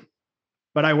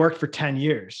 but I worked for 10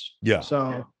 years. Yeah.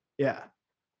 So yeah.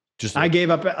 Just I gave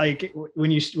up like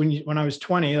when I was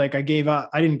 20, like I gave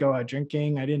up. I didn't go out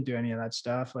drinking. I didn't do any of that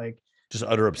stuff. Like just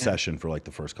utter obsession for like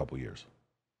the first couple of years.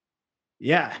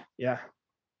 Yeah. Yeah.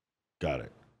 Got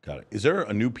it. Is there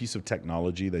a new piece of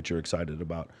technology that you're excited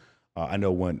about? I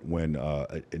know when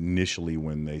initially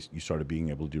you started being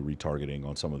able to do retargeting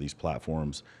on some of these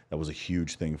platforms, that was a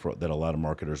huge thing that a lot of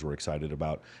marketers were excited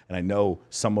about. And I know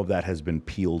some of that has been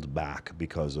peeled back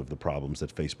because of the problems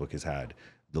that Facebook has had,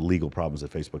 the legal problems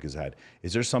that Facebook has had.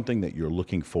 Is there something that you're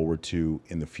looking forward to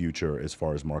in the future as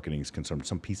far as marketing is concerned,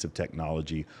 some piece of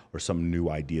technology or some new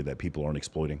idea that people aren't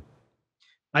exploiting?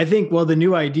 I think, well, the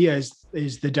new idea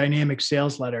is the dynamic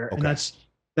sales letter. Okay. And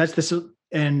that's this.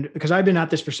 And because I've been at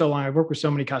this for so long, I've worked with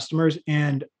so many customers,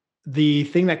 and the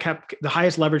thing that kept the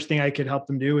highest leverage thing I could help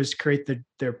them do is create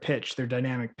their pitch, their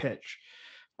dynamic pitch.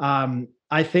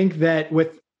 I think that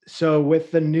with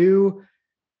the new,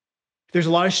 there's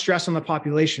a lot of stress on the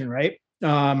population, right?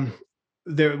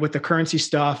 With the currency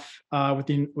stuff,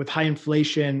 with high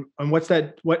inflation, and what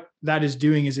that is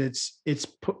doing is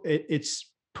it's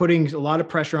putting a lot of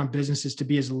pressure on businesses to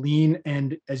be as lean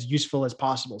and as useful as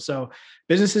possible. So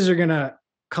businesses are going to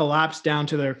collapse down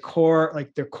to their core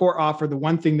offer, the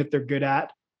one thing that they're good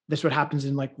at. This is what happens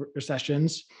in like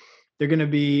recessions. They're going to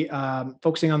be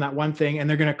focusing on that one thing, and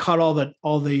they're going to cut all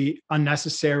the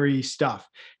unnecessary stuff.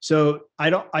 So I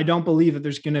don't believe that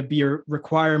there's going to be a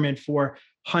requirement for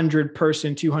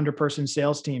 100-person, 200-person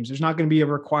sales teams. There's not going to be a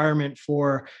requirement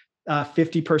for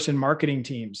 50-person marketing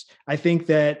teams. I think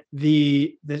that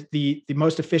the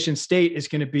most efficient state is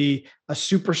going to be a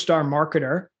superstar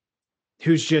marketer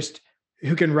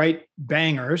who can write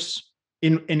bangers.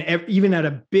 Even at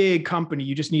a big company,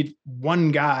 you just need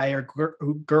one guy or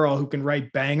girl who can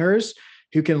write bangers,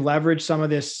 who can leverage some of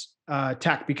this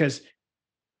tech, because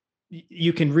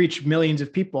you can reach millions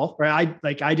of people, right?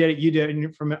 I did it, you did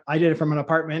it I did it from an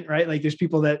apartment, right? Like there's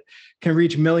people that can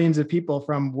reach millions of people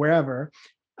from wherever.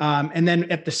 And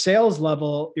then at the sales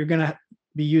level, you're going to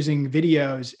be using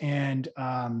videos and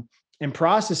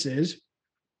processes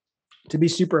to be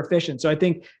super efficient. So I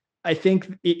think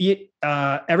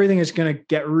everything is going to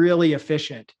get really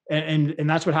efficient, and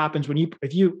that's what happens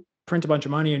if you print a bunch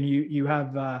of money and you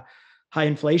have high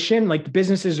inflation. Like the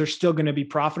businesses are still going to be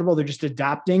profitable. They're just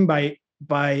adapting by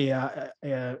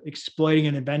exploiting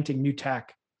and inventing new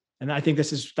tech, and I think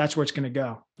that's where it's going to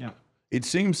go. Yeah. It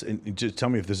seems, and just tell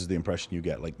me if this is the impression you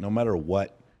get, like no matter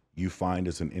what you find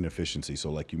as an inefficiency.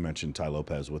 So like you mentioned Ty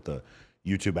Lopez with the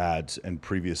YouTube ads, and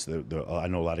previous, I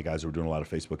know a lot of guys who are doing a lot of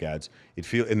Facebook ads.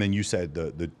 And then you said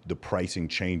the pricing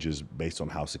changes based on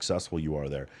how successful you are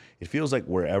there. It feels like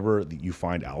wherever you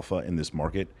find alpha in this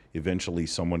market, eventually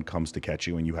someone comes to catch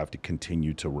you and you have to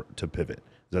continue to pivot.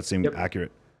 Does that seem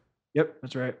accurate? Yep,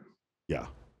 that's right. Yeah,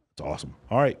 it's awesome.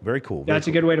 All right, very cool. That's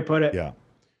a good way to put it. Yeah.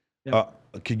 Yep.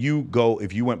 Could you go,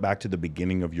 if you went back to the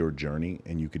beginning of your journey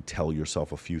and you could tell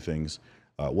yourself a few things,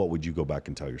 what would you go back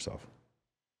and tell yourself?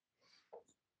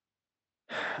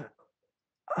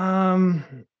 What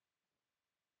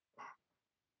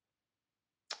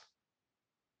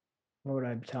would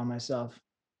I tell myself?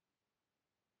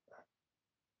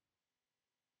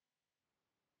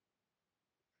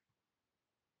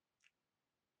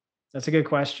 That's a good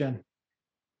question.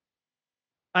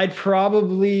 I'd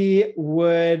probably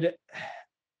would,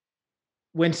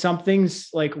 when something's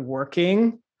like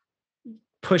working,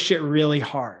 push it really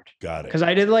hard. Got it. Because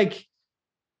I did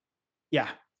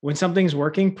when something's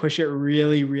working, push it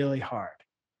really, really hard.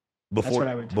 That's what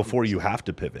I would tell before you myself. have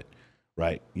to pivot,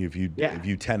 right? If you Yeah.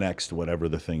 10x'd whatever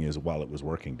the thing is while it was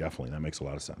working, definitely that makes a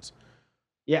lot of sense.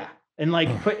 Yeah. And like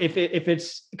if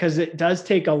it's because it does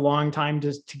take a long time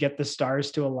to get the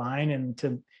stars to align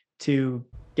and to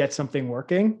get something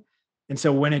working. And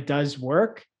so when it does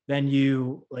work, then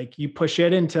you push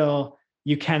it until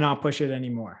you cannot push it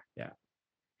anymore. Yeah.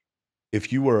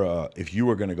 If you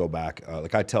were going to go back,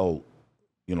 like I tell,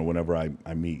 whenever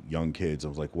I meet young kids, I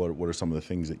was like, what are some of the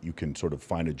things that you can sort of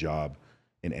find a job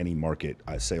in any market?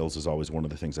 Sales is always one of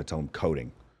the things I tell them.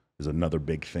 Coding is another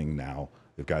big thing now.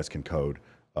 If guys can code,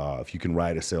 if you can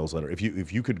write a sales letter, if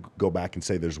you could go back and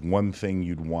say there's one thing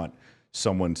you'd want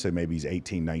someone, say maybe he's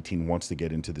 18, 19, wants to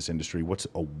get into this industry, what's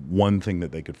one thing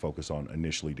that they could focus on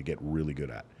initially to get really good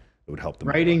at? It would help them.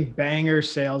 Writing banger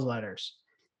sales letters,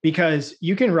 because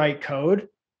you can write code,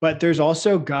 but there's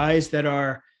also guys that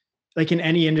are like in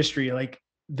any industry, like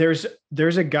there's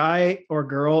a guy or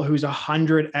girl who's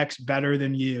 100x better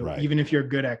than you, Right. even if you're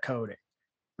good at coding.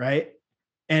 Right.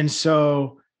 And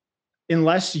so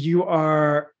unless you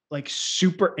are like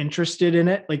super interested in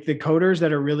it, like the coders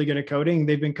that are really good at coding,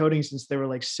 they've been coding since they were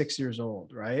like 6 years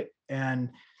old. Right. And,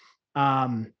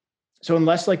 so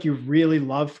unless like you really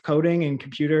love coding and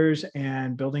computers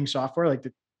and building software,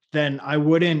 then I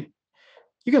wouldn't,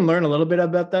 you can learn a little bit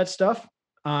about that stuff,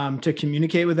 to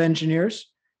communicate with engineers,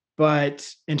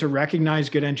 and to recognize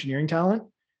good engineering talent.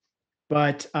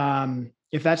 But,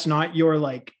 if that's not your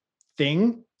like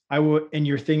thing, and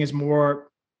your thing is more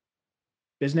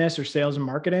business or sales and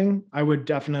marketing, I would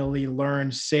definitely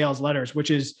learn sales letters,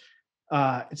 which is,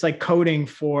 it's like coding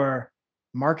for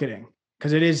marketing,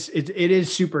 because it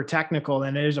is super technical,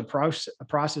 and it is a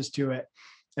process to it,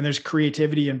 and there's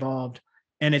creativity involved,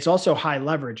 and it's also high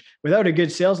leverage. Without a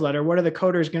good sales letter, what are the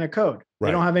coders going to code? Right.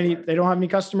 They don't have any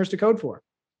customers to code for.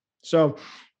 So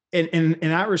in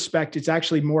that respect, it's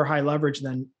actually more high leverage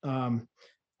than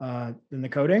the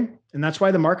coding. And that's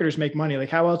why the marketers make money. Like,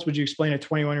 how else would you explain a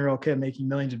 21-year-old kid making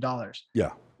millions of dollars?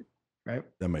 Yeah. Right.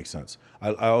 That makes sense.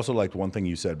 I also liked one thing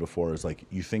you said before is like,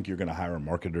 you think you're going to hire a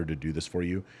marketer to do this for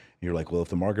you. And you're like, well, if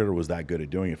the marketer was that good at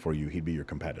doing it for you, he'd be your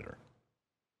competitor.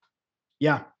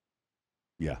 Yeah.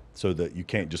 Yeah. So that you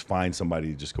can't just find somebody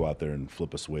to just go out there and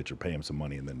flip a switch or pay him some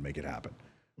money and then make it happen.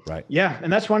 Right. Yeah.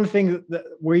 And that's one thing that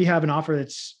we have an offer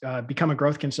that's become a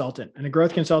growth consultant. And a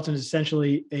growth consultant is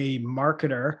essentially a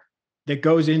marketer that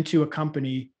goes into a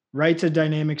company, writes a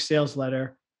dynamic sales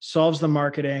letter, solves the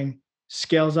marketing,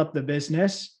 scales up the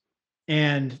business,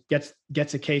 and gets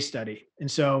a case study. And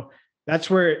so that's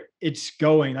where it's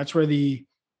going. That's where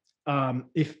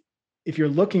if you're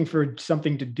looking for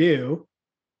something to do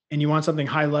and you want something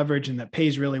high leverage and that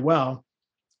pays really well,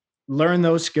 learn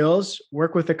those skills,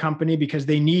 work with the company because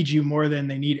they need you more than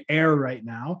they need air right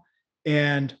now,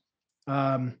 and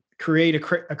create a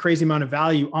crazy amount of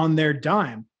value on their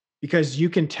dime, because you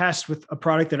can test with a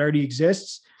product that already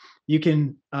exists. You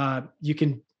can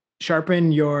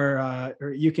sharpen or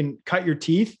you can cut your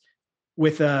teeth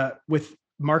with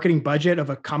marketing budget of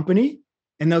a company,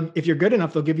 and if you're good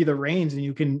enough, they'll give you the reins and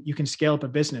you can scale up a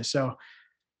business. So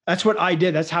that's what I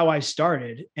did. That's how I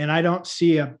started, and I don't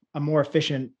see a more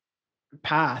efficient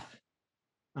path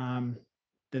than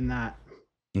that.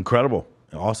 Incredible.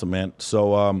 Awesome, man.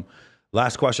 So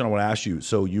last question I want to ask you.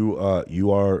 So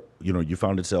you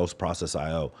founded Sales Process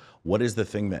IO. What is the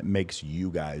thing that makes you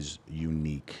guys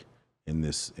unique in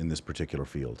this particular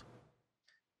field?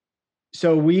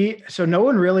 So no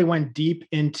one really went deep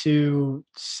into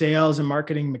sales and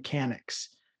marketing mechanics.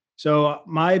 So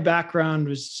my background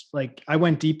was like, I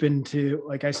went deep into,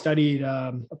 like, I studied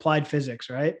applied physics,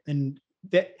 right? And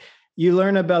you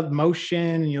learn about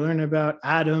motion, and you learn about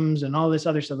atoms and all this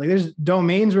other stuff. Like, there's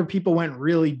domains where people went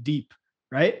really deep,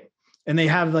 right? And they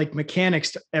have like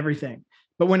mechanics to everything.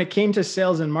 But when it came to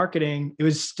sales and marketing, it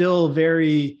was still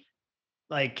very,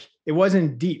 like, it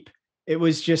wasn't deep. It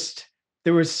was just,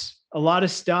 there was a lot of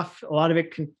stuff, a lot of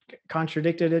it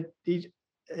contradicted it.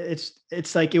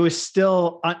 It's like, it was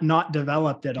still not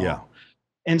developed at all. Yeah.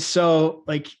 And so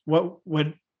like what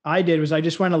I did was I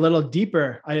just went a little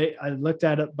deeper. I looked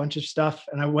at a bunch of stuff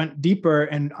and I went deeper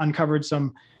and uncovered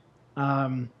some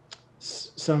cause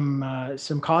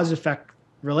effect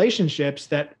relationships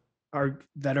that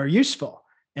are useful.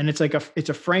 And it's like it's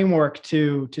a framework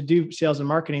to do sales and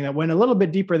marketing that went a little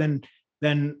bit deeper than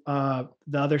the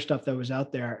other stuff that was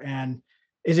out there. And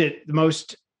is it the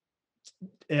most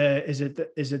is it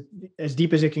as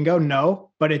deep as it can go?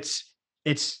 No, but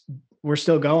we're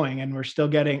still going, and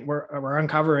we're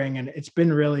uncovering, and it's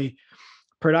been really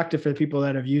productive for the people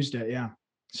that have used it. Yeah.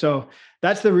 So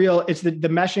that's it's the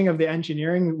meshing of the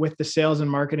engineering with the sales and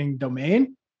marketing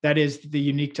domain that is the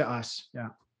unique to us. Yeah.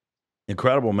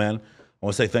 Incredible, man. I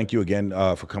want to say thank you again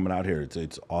for coming out here.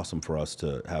 It's awesome for us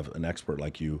to have an expert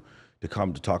like you to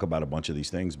come to talk about a bunch of these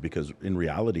things, because in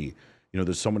reality,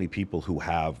 there's so many people who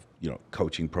have,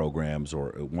 coaching programs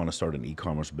or want to start an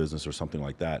e-commerce business or something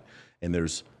like that. And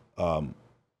there's,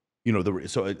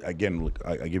 so again, look,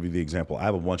 I give you the example. I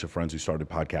have a bunch of friends who started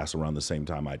podcasts around the same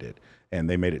time I did, and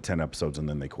they made it 10 episodes and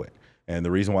then they quit. And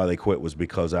the reason why they quit was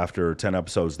because after 10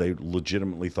 episodes, they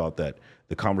legitimately thought that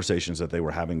the conversations that they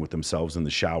were having with themselves in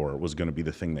the shower was going to be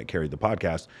the thing that carried the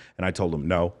podcast. And I told them,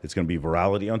 no, it's going to be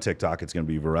virality on TikTok. It's going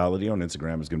to be virality on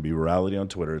Instagram. It's going to be virality on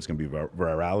Twitter. It's going to be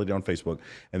virality on Facebook.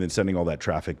 And then sending all that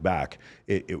traffic back.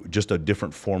 It just a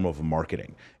different form of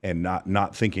marketing, and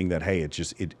not thinking that, hey,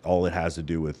 all it has to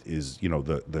do with is,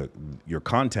 your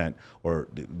content or,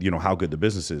 how good the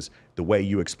business is. The way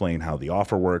you explain how the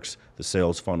offer works, the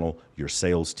sales funnel, your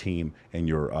sales team, and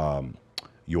your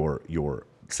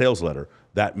sales letter,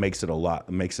 that makes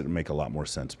it make a lot more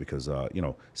sense, because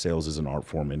sales is an art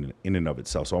form in and of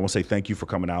itself. So I want to say thank you for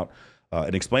coming out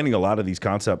and explaining a lot of these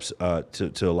concepts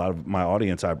to a lot of my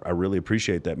audience. I really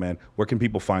appreciate that, man. Where can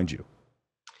people find you?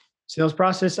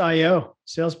 Salesprocess.io,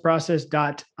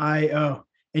 salesprocess.io.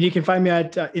 And you can find me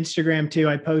at Instagram too.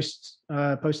 I post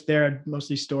there,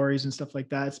 mostly stories and stuff like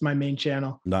that. It's my main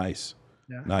channel. Nice.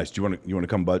 Yeah. Nice. Do you want to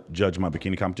come judge my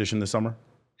bikini competition this summer?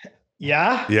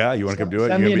 Yeah. Yeah. You want to come do it?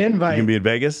 Send me an invite. You can be in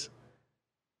Vegas?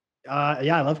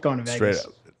 Yeah, I love going to Vegas.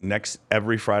 Straight up.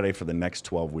 Every Friday for the next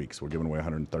 12 weeks, we're giving away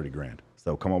 $130,000.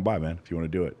 So come on by, man, if you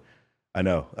want to do it. I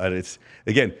know. It's,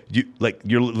 again, the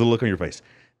look on your face.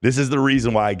 This is the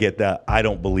reason why I get that I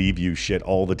don't believe you shit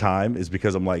all the time, is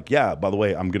because I'm like, yeah, by the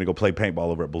way, I'm going to go play paintball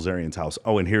over at Bilzerian's house.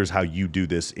 Oh, and here's how you do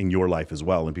this in your life as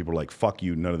well. And people are like, fuck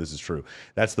you. None of this is true.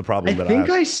 That's the problem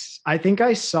I think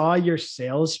I saw your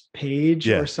sales page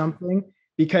or something,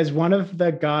 because one of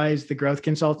the guys, the growth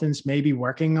consultants, may be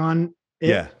working on it.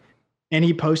 Yeah. And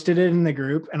he posted it in the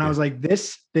group, and I was like,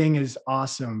 this thing is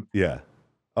awesome. Yeah.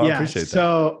 Oh, I appreciate that.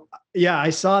 So yeah, I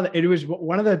saw that it was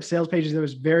one of the sales pages that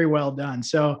was very well done.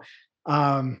 So,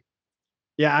 it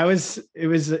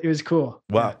was cool.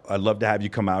 Well, I'd love to have you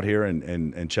come out here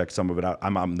and check some of it out.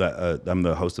 I'm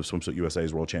the host of Swimsuit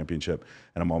USA's World Championship,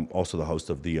 and I'm also the host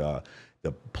of the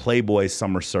Playboy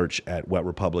Summer Search at Wet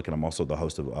Republic, and I'm also the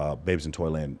host of Babes in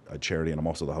Toyland charity, and I'm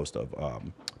also the host of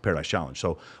Paradise Challenge.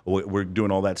 So we're doing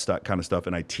all that kind of stuff,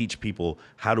 and I teach people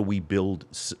how do we build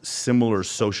similar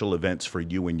social events for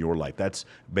you in your life. That's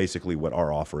basically what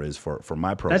our offer is for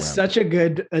my program. That's such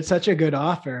a good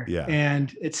offer. Yeah,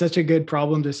 and it's such a good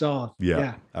problem to solve.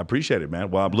 Yeah. I appreciate it, man.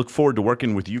 Well, I look forward to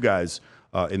working with you guys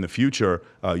in the future.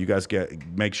 You guys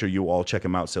make sure you all check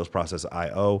them out,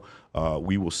 salesprocess.io.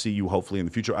 We will see you hopefully in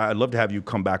the future. I'd love to have you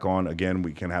come back on again.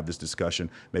 We can have this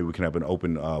discussion. Maybe we can have an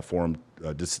open forum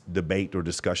debate or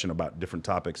discussion about different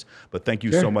topics. But thank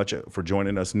you so much for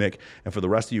joining us, Nick. And for the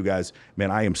rest of you guys, man,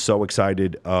 I am so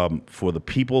excited for the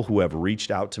people who have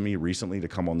reached out to me recently to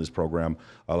come on this program.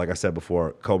 Like I said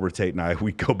before, Cobra Tate and I,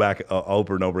 we go back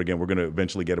over and over again. We're going to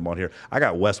eventually get him on here. I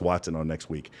got Wes Watson on next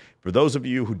week. For those of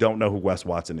you who don't know who Wes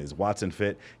Watson is, Watson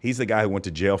Fit, he's the guy who went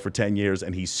to jail for 10 years,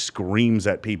 and he screams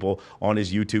at people on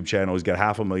his YouTube channel. He's got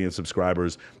 500,000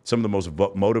 subscribers. Some of the most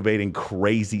motivating,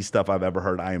 crazy stuff I've ever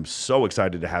heard. I am so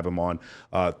excited to have him on.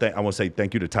 I want to say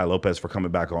thank you to Ty Lopez for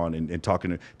coming back on and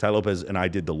talking. Ty Lopez and I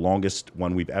did the longest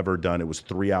one we've ever done. It was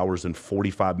 3 hours and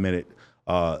 45-minute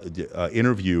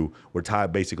interview where Ty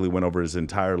basically went over his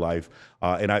entire life.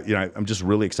 And I'm just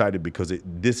really excited because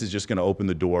this is just going to open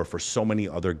the door for so many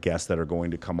other guests that are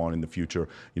going to come on in the future,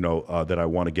 that I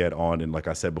want to get on. And like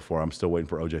I said before, I'm still waiting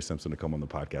for OJ Simpson to come on the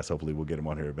podcast. Hopefully we'll get him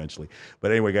on here eventually.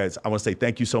 But anyway, guys, I want to say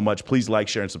thank you so much. Please like,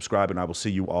 share, and subscribe, and I will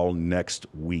see you all next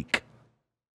week.